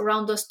else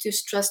around us to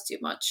stress too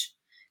much.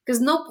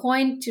 Because no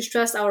point to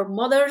stress our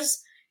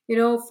mothers,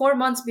 4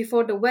 months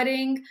before the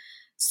wedding.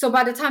 So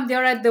by the time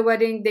they're at the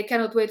wedding, they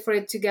cannot wait for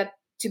it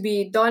to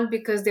be done,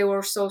 because they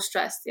were so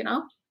stressed,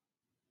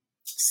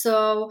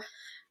 So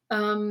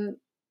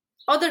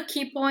other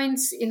key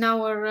points in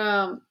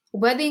our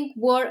wedding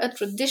were a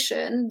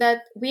tradition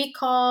that we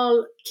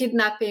call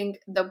kidnapping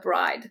the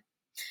bride.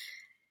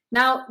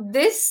 Now,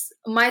 this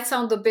might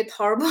sound a bit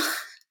horrible,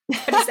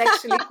 but it's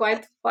actually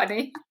quite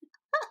funny.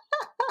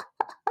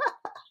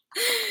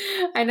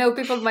 I know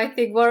people might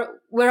think,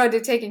 where are they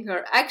taking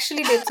her?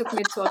 Actually, they took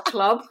me to a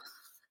club.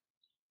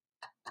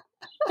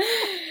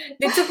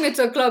 They took me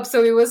to a club,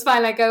 so it was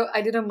fine. Like,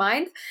 I didn't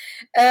mind.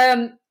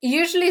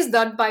 Usually it's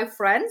done by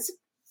friends.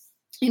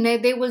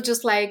 they will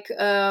just like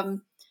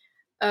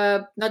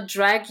not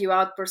drag you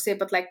out per se,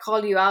 but like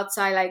call you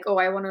outside, like, oh,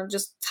 I want to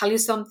just tell you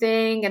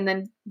something, and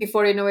then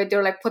before you know it,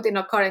 they're like put in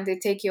a car and they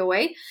take you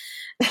away.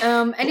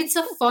 And it's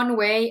a fun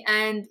way,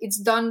 and it's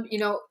done,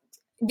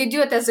 they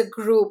do it as a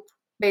group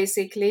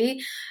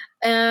basically.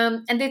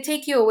 And they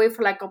take you away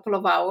for like a couple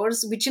of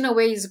hours, which in a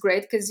way is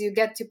great because you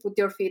get to put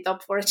your feet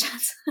up for a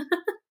chance.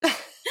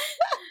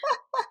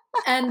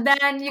 And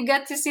then you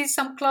get to see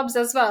some clubs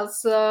as well.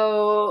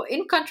 So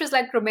in countries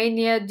like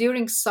Romania,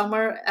 during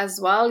summer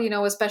as well,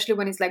 especially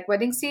when it's like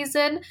wedding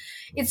season,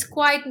 it's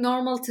quite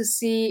normal to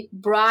see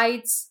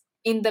brides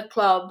in the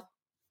club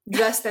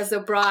dressed as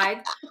a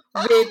bride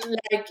with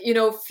like,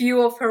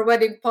 few of her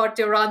wedding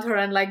party around her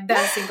and like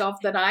dancing off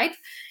the night.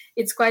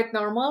 It's quite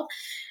normal.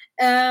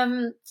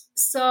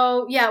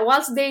 So yeah,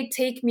 whilst they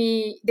took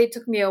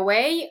me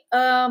away.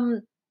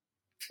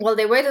 Well,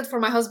 they waited for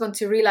my husband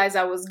to realize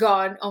I was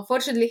gone.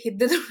 Unfortunately, he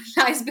didn't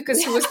realize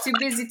because he was too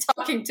busy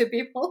talking to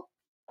people.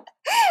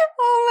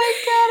 Oh my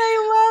God, I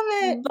love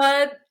it.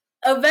 But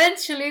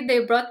eventually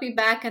they brought me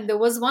back, and there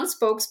was one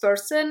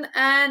spokesperson,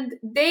 and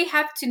they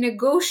have to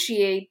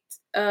negotiate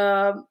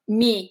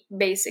me,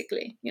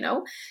 basically.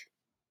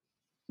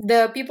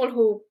 The people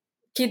who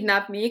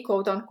kidnapped me,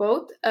 quote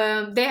unquote,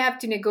 they have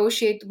to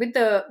negotiate with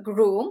the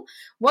groom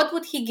what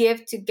would he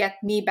give to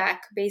get me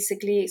back,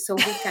 basically, so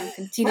we can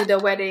continue the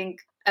wedding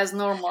as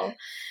normal.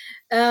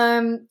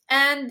 And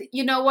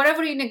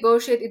whatever you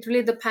negotiate, it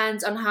really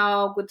depends on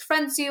how good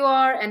friends you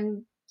are,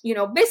 and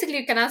basically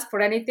you can ask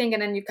for anything,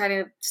 and then you kind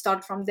of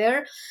start from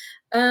there.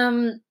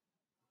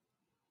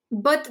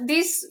 But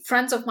these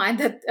friends of mine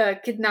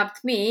that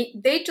kidnapped me,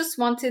 they just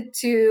wanted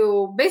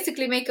to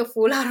basically make a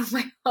fool out of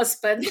my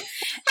husband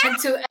and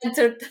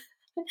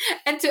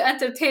to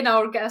entertain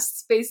our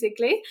guests,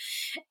 basically.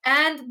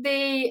 And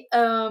they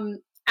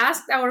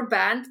asked our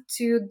band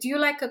to do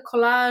like a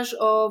collage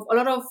of a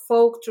lot of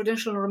folk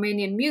traditional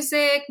Romanian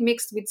music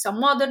mixed with some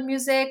modern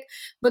music,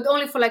 but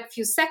only for like a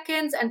few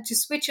seconds, and to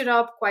switch it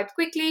up quite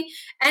quickly,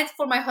 and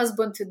for my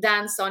husband to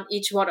dance on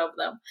each one of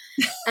them.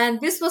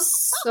 And this was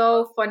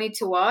so funny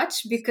to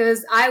watch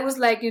because I was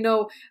like,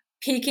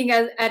 peeking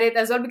at it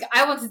as well, because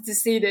I wanted to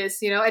see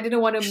this. I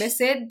didn't want to miss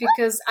it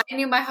because I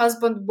knew my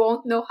husband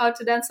won't know how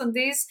to dance on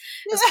these,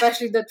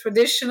 especially the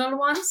traditional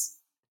ones.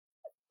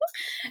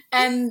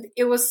 And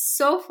it was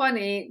so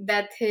funny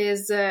that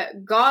his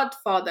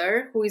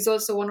godfather, who is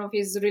also one of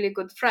his really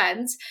good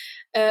friends,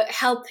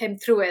 helped him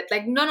through it.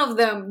 Like, none of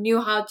them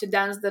knew how to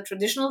dance the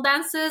traditional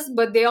dances,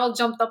 but they all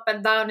jumped up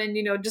and down and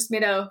just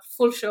made a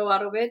full show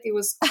out of it. It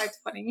was quite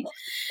funny.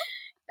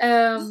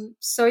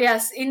 So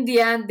yes, in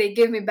the end, they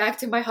gave me back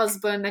to my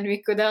husband, and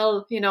we could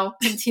all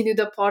continue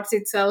the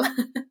party till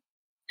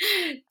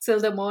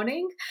the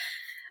morning.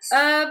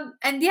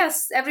 And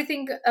yes,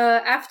 everything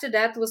after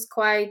that was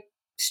quite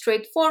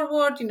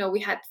straightforward. We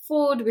had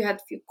food, we had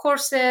a few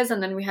courses,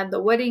 and then we had the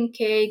wedding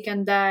cake.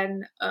 And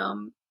then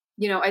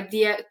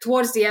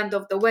towards the end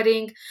of the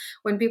wedding,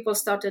 when people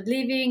started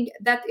leaving,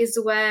 that is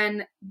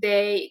when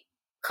they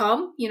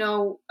come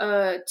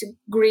to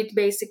greet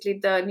basically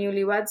the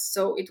newlyweds,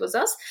 so it was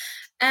us,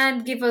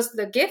 and give us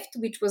the gift,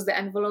 which was the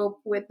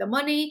envelope with the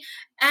money.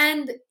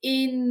 And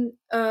in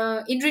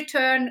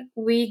return,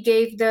 we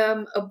gave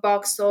them a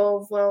box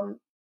of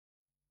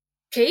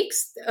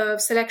cakes, a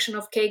selection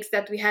of cakes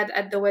that we had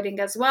at the wedding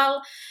as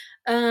well.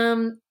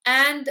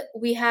 And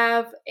we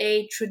have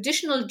a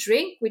traditional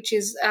drink, which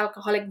is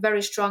alcoholic,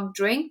 very strong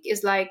drink.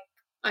 Is like,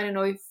 I don't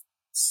know if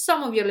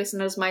some of your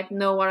listeners might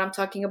know what I'm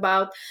talking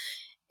about.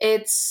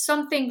 It's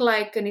something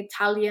like an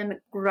Italian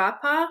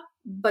grappa,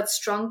 but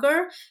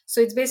stronger. So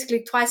it's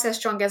basically twice as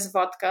strong as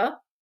vodka.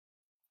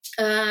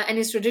 And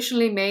it's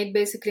traditionally made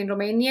basically in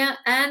Romania.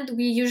 And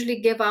we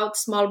usually give out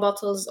small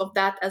bottles of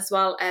that as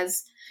well,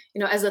 as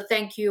as a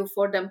thank you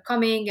for them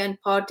coming and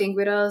partying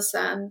with us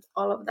and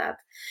all of that.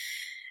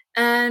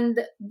 And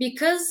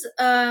because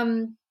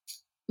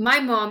my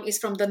mom is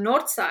from the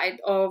north side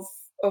of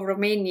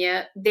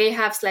Romania, they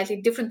have slightly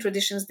different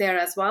traditions there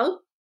as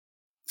well.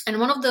 And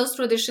one of those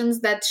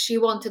traditions that she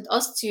wanted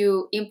us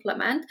to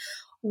implement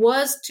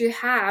was to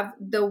have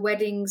the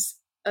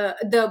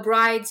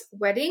bride's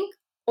wedding,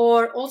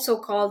 or also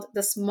called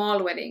the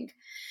small wedding.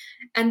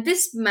 And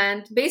this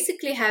meant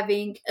basically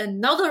having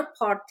another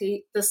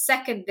party the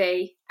second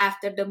day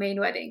after the main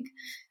wedding.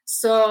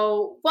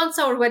 So once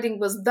our wedding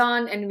was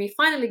done and we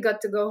finally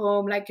got to go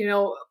home, like,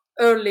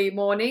 early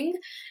morning,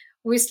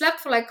 we slept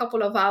for like a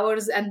couple of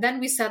hours, and then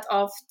we set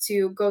off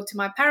to go to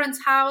my parents'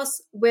 house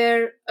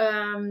where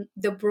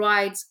the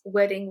bride's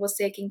wedding was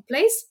taking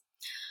place.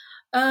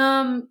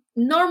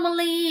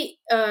 Normally,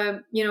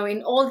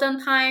 in olden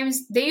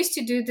times, they used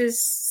to do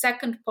this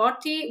second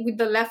party with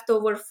the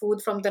leftover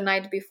food from the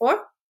night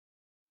before.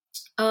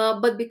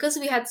 But because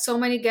we had so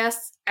many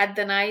guests at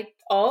the night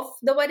of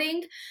the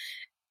wedding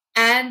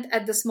and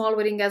at the small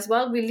wedding as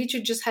well, we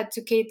literally just had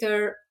to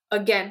cater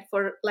again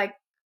for, like,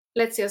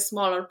 let's say, a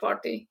smaller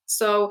party.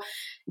 So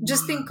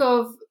just think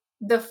of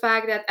the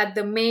fact that at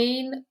the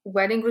main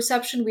wedding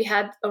reception, we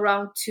had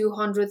around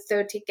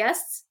 230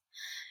 guests.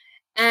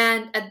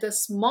 And at the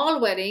small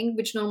wedding,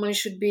 which normally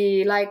should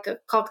be like a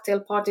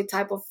cocktail party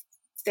type of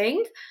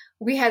thing,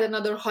 we had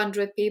another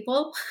 100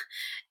 people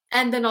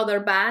and another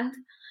band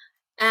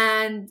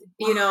and,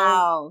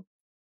 Wow.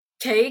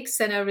 cakes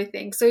and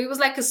everything. So it was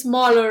like a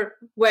smaller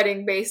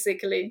wedding,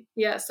 basically.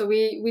 Yeah. So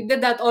we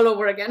did that all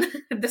over again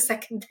the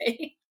second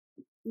day.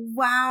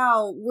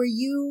 Wow. Were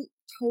you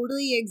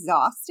totally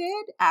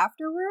exhausted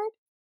afterward?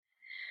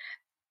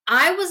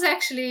 I was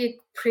actually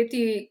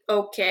pretty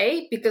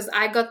okay because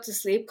I got to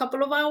sleep a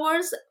couple of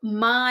hours.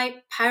 My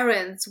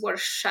parents were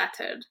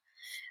shattered.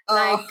 Oh,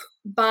 Like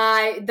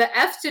by the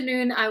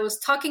afternoon, I was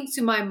talking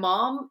to my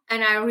mom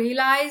and I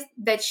realized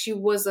that she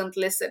wasn't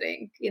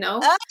listening.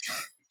 ah,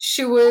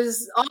 She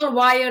was all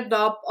wired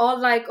up, all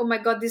like, oh my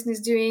God,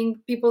 Disney's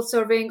doing people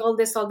serving, all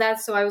this, all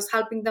that. So I was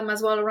helping them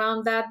as well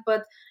around that.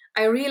 But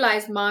I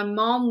realized my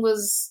mom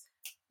was,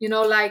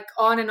 like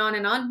on and on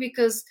and on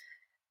because,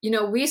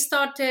 we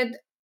started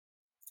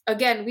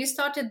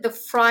the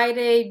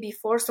Friday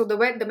before. So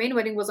the main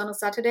wedding was on a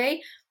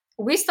Saturday.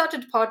 We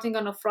started partying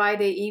on a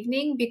Friday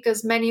evening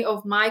because many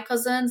of my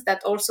cousins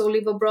that also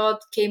live abroad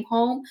came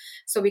home.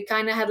 So we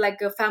kind of had like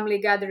a family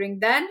gathering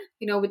then,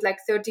 with like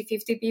 30,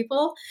 50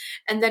 people.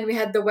 And then we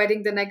had the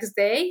wedding the next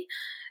day.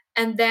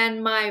 And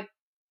then my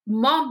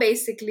mom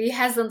basically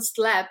hasn't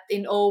slept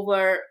in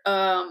over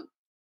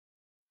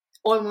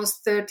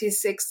almost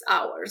 36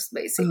 hours, oh,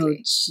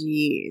 basically.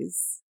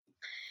 jeez.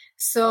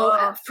 So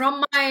Oh,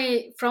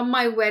 from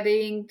my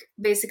wedding,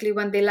 basically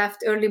when they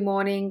left early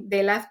morning,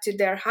 they left to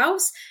their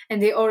house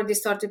and they already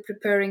started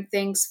preparing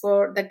things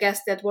for the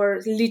guests that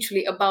were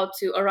literally about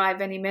to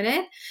arrive any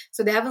minute.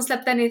 So they haven't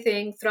slept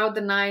anything throughout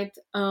the night.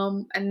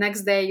 And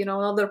next day,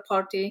 another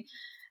party.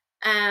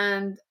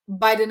 And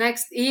by the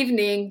next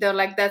evening, they're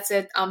like, "That's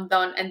it, I'm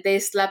done." And they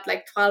slept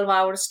like 12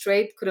 hours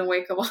straight, couldn't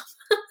wake up.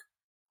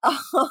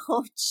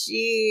 oh,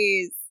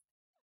 jeez.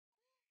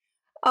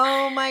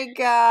 Oh my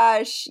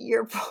gosh,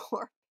 you're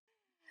poor.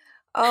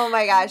 Oh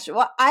my gosh.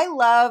 Well, I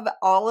love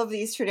all of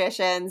these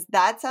traditions.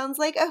 That sounds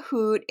like a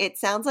hoot. It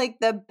sounds like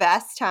the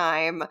best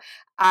time.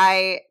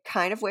 I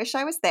kind of wish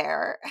I was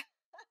there.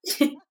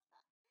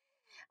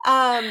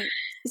 Um,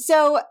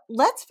 so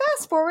let's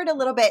fast forward a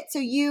little bit. So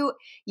you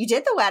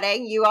did the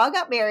wedding, you all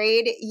got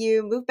married,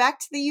 you moved back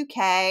to the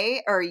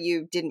UK, or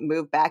you didn't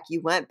move back,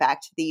 you went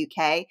back to the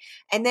UK,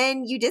 and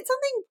then you did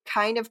something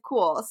kind of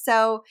cool.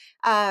 So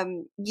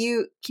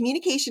you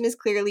communication is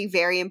clearly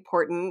very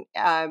important.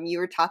 You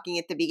were talking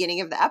at the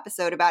beginning of the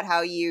episode about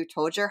how you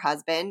told your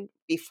husband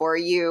before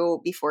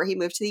he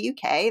moved to the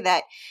UK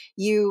that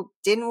you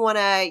didn't want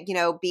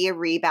to, be a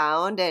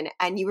rebound,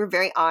 and you were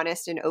very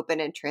honest and open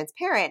and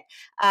transparent.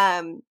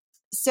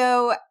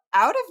 So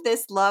out of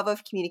this love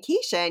of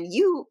communication,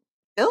 you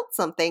built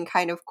something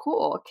kind of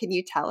cool. Can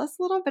you tell us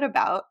a little bit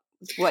about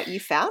what you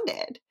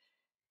founded?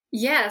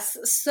 Yes.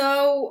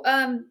 So,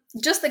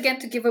 just again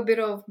to give a bit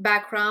of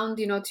background,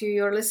 to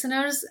your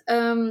listeners,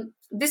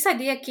 this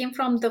idea came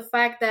from the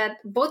fact that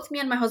both me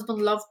and my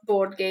husband love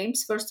board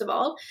games, first of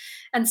all,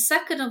 and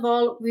second of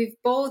all, we've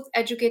both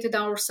educated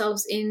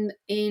ourselves in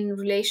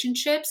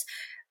relationships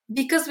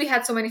because we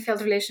had so many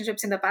failed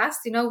relationships in the past.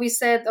 We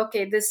said,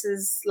 okay, this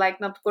is like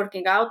not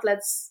working out.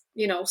 Let's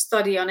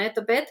study on it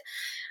a bit.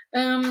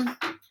 Um,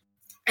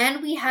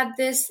 and we had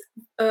this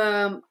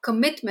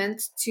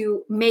commitment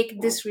to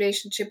make this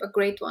relationship a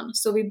great one.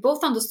 So we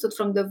both understood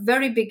from the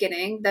very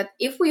beginning that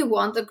if we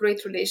want a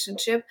great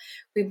relationship,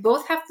 we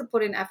both have to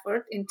put in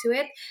effort into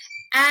it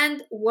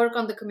and work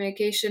on the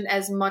communication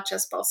as much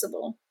as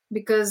possible.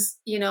 Because,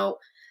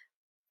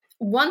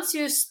 once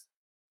you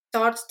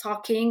start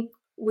talking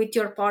with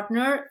your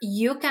partner,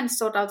 you can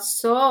sort out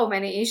so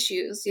many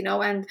issues,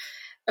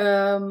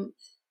 um,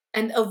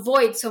 and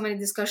avoid so many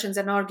discussions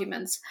and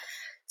arguments.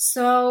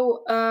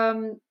 So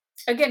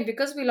again,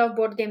 because we love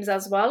board games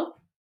as well,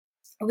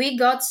 we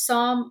got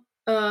some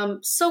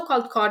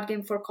so-called card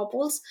game for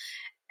couples,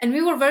 and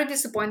we were very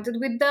disappointed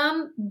with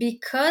them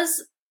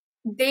because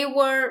they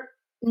were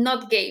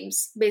not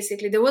games.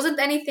 Basically, there wasn't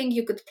anything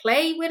you could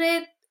play with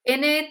it.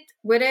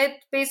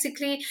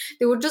 Basically,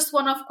 they were just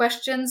one-off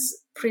questions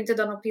printed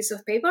on a piece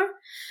of paper.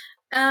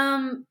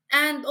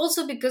 And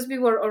also because we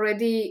were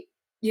already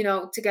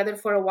together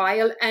for a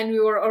while and we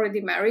were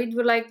already married,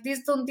 we're like,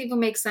 these don't even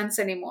make sense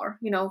anymore,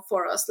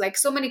 for us. Like,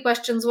 so many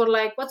questions were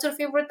like, what's your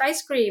favorite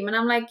ice cream? And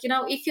I'm like,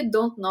 if you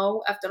don't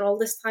know after all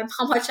this time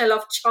how much I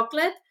love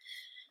chocolate,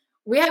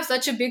 we have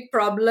such a big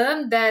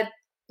problem that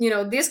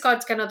these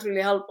cards cannot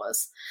really help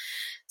us.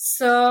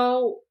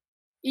 So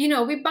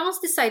we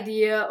bounced this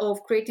idea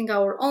of creating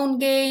our own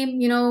game.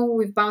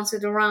 We've bounced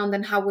it around,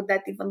 and how would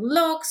that even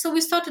look? So we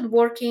started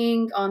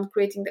working on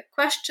creating the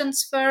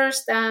questions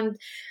first, and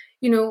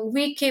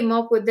we came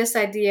up with this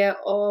idea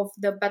of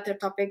the Better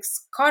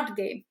Topics card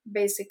game,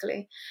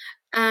 basically.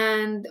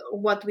 And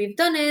what we've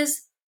done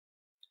is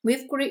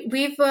we've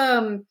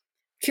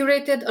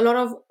curated a lot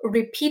of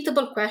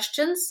repeatable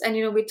questions. And,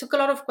 we took a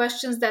lot of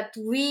questions that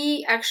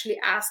we actually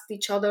asked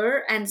each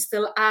other and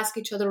still ask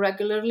each other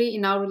regularly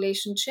in our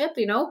relationship,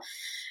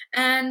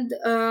 and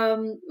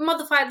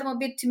modify them a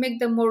bit to make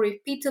them more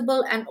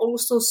repeatable and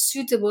also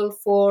suitable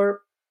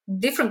for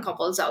different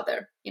couples out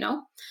there,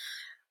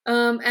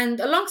 and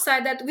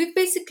alongside that, we've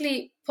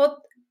basically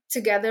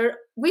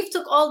we've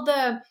took all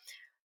the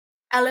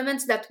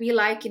elements that we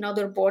like in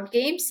other board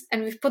games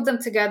and we've put them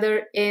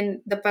together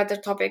in the Better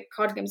Topic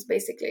card games,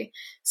 basically.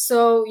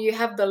 So you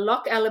have the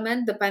luck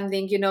element,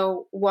 depending,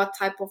 what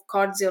type of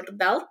cards you're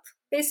dealt,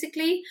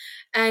 basically.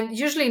 And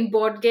usually in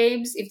board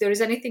games, if there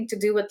is anything to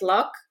do with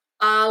luck,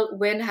 I'll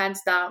win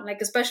hands down,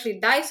 like especially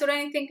dice or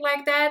anything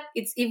like that.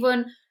 It's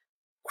even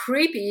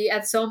creepy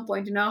at some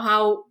point,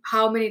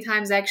 how many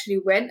times I actually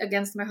win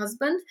against my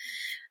husband.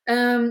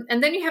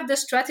 And then you have the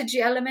strategy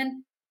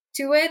element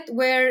to it,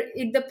 where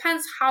it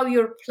depends how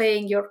you're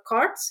playing your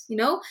cards,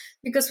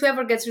 because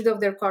whoever gets rid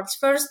of their cards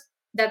first,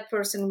 that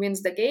person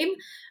wins the game.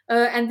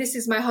 And this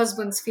is my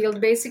husband's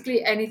field,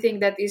 basically. Anything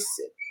that is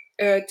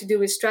to do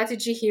with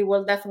strategy, he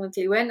will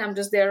definitely win. I'm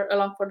just there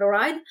along for the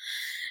ride.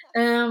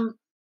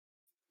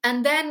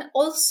 And then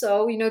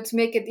also, to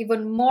make it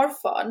even more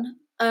fun,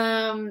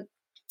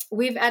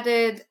 we've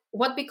added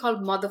what we call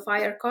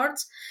modifier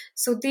cards.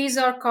 So these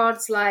are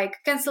cards like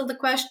cancel the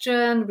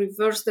question,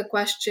 reverse the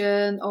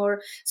question,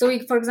 or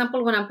for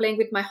example, when I'm playing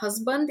with my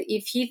husband,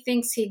 if he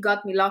thinks he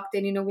got me locked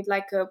in, with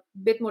like a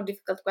bit more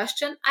difficult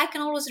question, I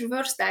can always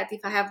reverse that if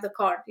I have the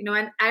card,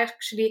 and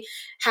actually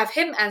have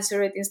him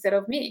answer it instead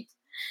of me.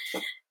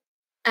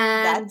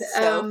 And that's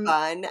so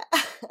fun.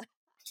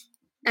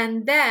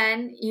 And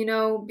then,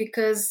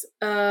 because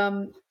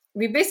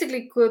we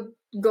basically could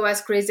go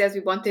as crazy as we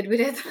wanted with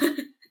it.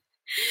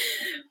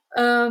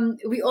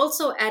 We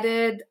also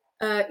added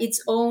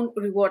its own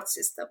reward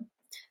system.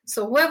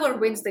 So whoever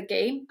wins the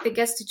game, they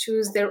get to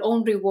choose their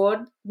own reward,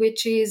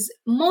 which is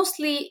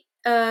mostly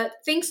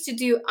things to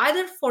do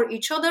either for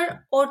each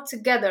other or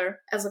together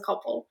as a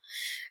couple.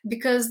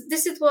 Because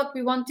this is what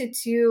we wanted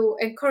to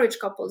encourage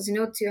couples,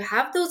 to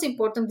have those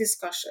important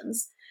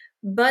discussions,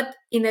 but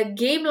in a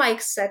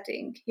game-like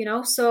setting,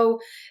 so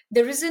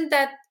there isn't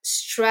that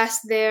stress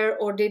there,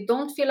 or they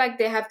don't feel like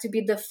they have to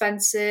be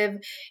defensive.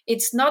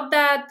 It's not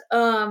that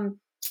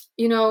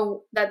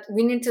that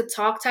we need to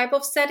talk type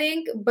of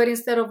setting, but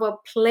instead of a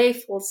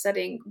playful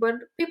setting where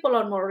people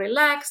are more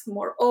relaxed,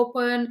 more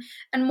open,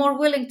 and more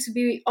willing to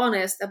be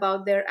honest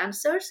about their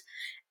answers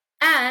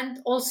and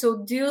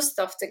also do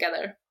stuff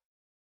together.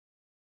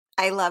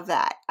 I love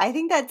that. I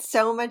think that's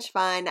so much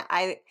fun.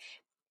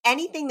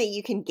 Anything that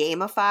you can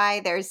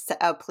gamify, there's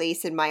a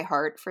place in my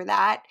heart for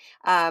that.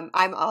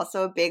 I'm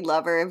also a big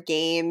lover of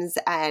games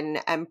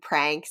and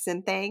pranks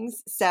and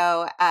things.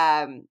 So,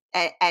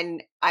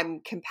 and I'm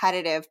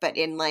competitive, but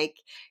in like,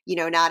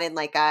 not in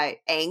like a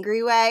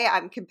angry way.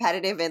 I'm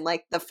competitive in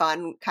like the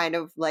fun kind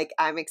of like,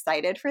 I'm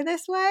excited for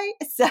this way.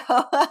 So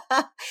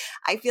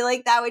I feel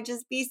like that would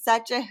just be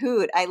such a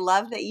hoot. I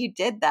love that you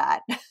did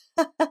that.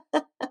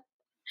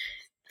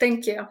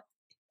 Thank you.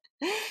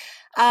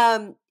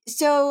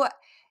 So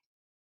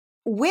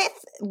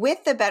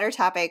with the Better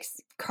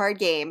Topics card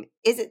game,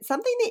 is it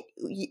something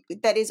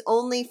that is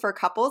only for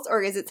couples,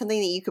 or is it something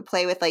that you could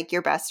play with like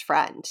your best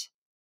friend?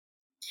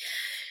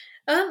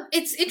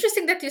 It's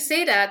interesting that you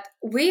say that.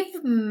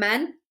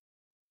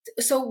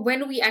 So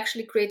when we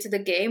actually created the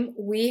game,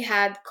 we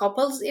had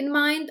couples in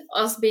mind,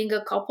 us being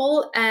a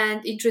couple.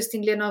 And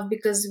interestingly enough,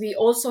 because we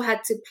also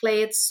had to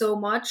play it so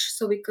much,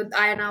 so we could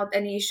iron out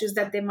any issues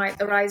that they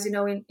might arise,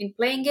 in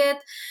playing it.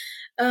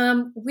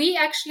 We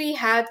actually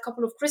had a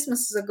couple of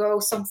Christmases ago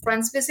some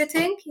friends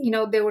visiting.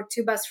 They were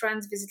two best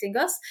friends visiting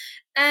us,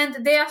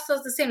 and they asked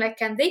us the same, like,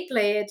 can they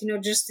play it,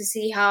 just to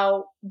see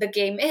how the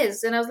game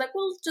is? And I was like,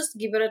 well, just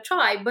give it a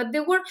try. But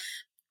there were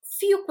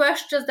few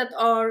questions that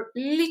are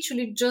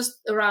literally just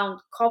around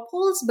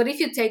couples. But if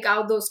you take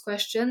out those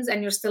questions,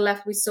 and you're still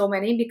left with so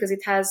many, because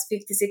it has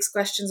 56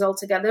 questions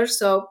altogether.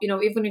 So,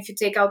 even if you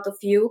take out a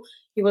few,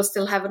 you will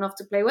still have enough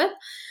to play with.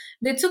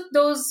 They took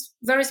those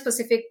very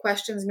specific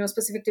questions,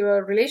 specific to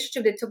a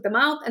relationship, they took them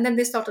out, and then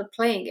they started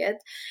playing it.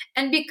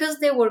 And because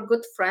they were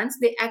good friends,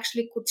 they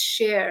actually could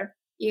share,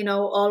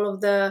 all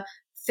of the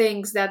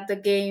things that the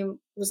game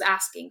was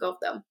asking of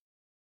them.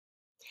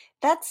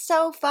 That's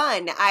so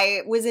fun.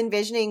 I was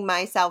envisioning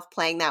myself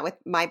playing that with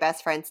my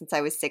best friend since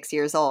I was 6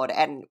 years old,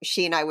 and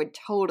she and I would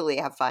totally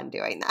have fun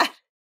doing that.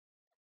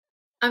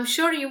 I'm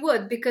sure you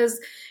would, because,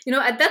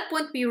 at that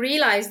point we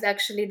realized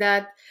actually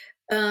that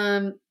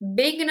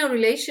being in a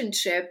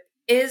relationship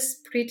is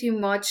pretty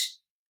much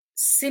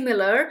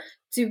similar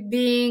to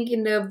being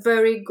in a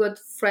very good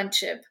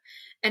friendship.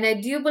 And I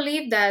do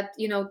believe that,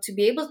 to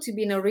be able to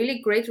be in a really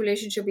great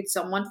relationship with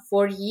someone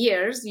for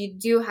years, you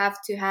do have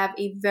to have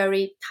a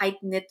very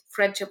tight-knit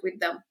friendship with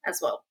them as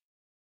well.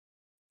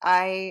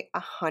 I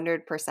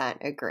 100%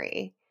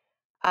 agree.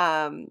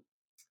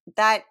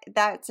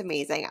 That's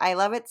amazing. I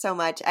love it so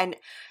much. And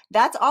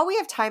that's all we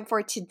have time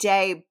for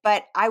today.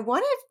 But I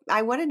want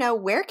to know,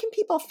 where can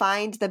people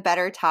find the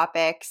Better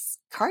Topics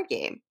card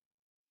game?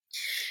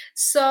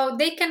 So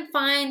they can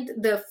find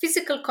the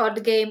physical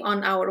card game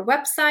on our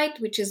website,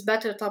 which is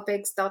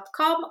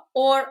bettertopics.com,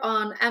 or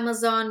on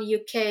Amazon,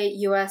 UK,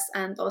 US,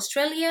 and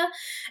Australia.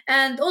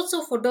 And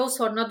also for those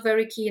who are not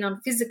very keen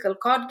on physical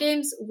card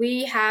games,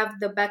 we have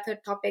the Better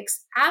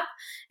Topics app,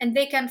 and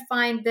they can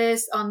find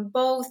this on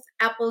both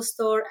Apple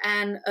Store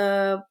and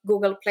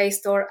Google Play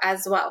Store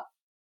as well.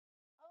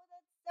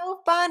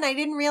 So fun. I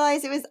didn't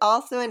realize it was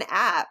also an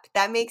app.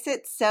 That makes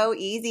it so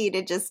easy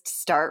to just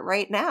start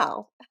right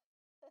now.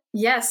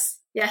 Yes,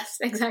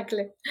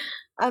 exactly.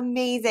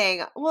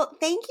 Amazing. Well,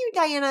 thank you,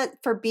 Diana,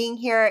 for being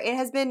here. It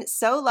has been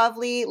so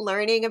lovely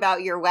learning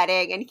about your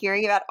wedding and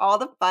hearing about all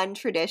the fun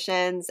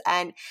traditions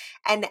and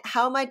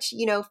how much,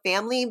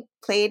 family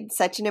played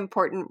such an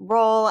important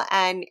role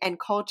and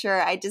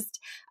culture. I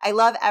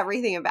love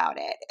everything about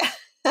it.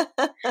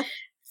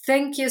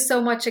 Thank you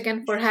so much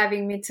again for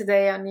having me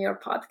today on your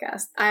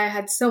podcast. I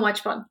had so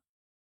much fun.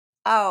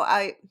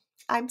 Oh,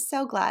 I'm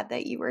so glad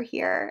that you were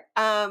here.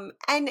 And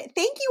thank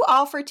you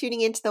all for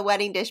tuning into the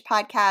Wedding Dish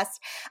podcast.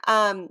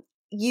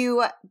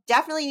 You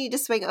definitely need to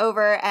swing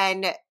over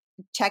and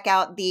check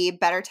out the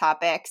Better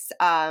Topics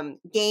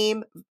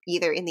game,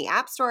 either in the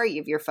App Store. You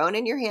have your phone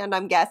in your hand,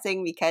 I'm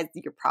guessing, because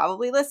you're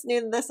probably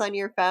listening to this on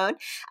your phone.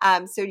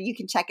 So you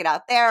can check it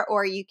out there,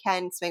 or you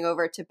can swing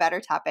over to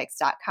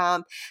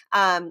bettertopics.com.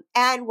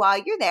 And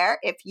while you're there,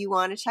 if you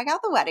want to check out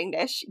the Wedding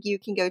Dish, you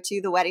can go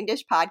to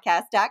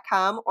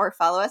theweddingdishpodcast.com or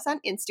follow us on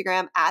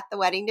Instagram at the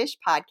Wedding Dish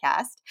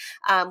Podcast.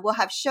 We'll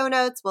have show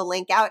notes. We'll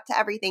link out to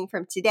everything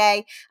from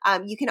today.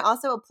 You can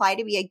also apply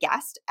to be a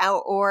guest,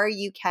 or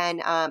you can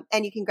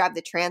grab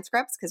the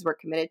transcripts because we're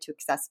committed to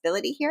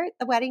accessibility here at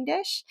the Wedding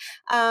Dish.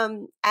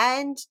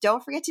 And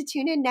don't forget to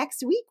tune in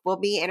next week. We'll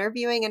be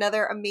interviewing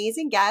another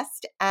amazing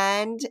guest.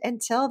 And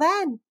until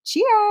then,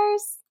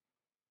 cheers.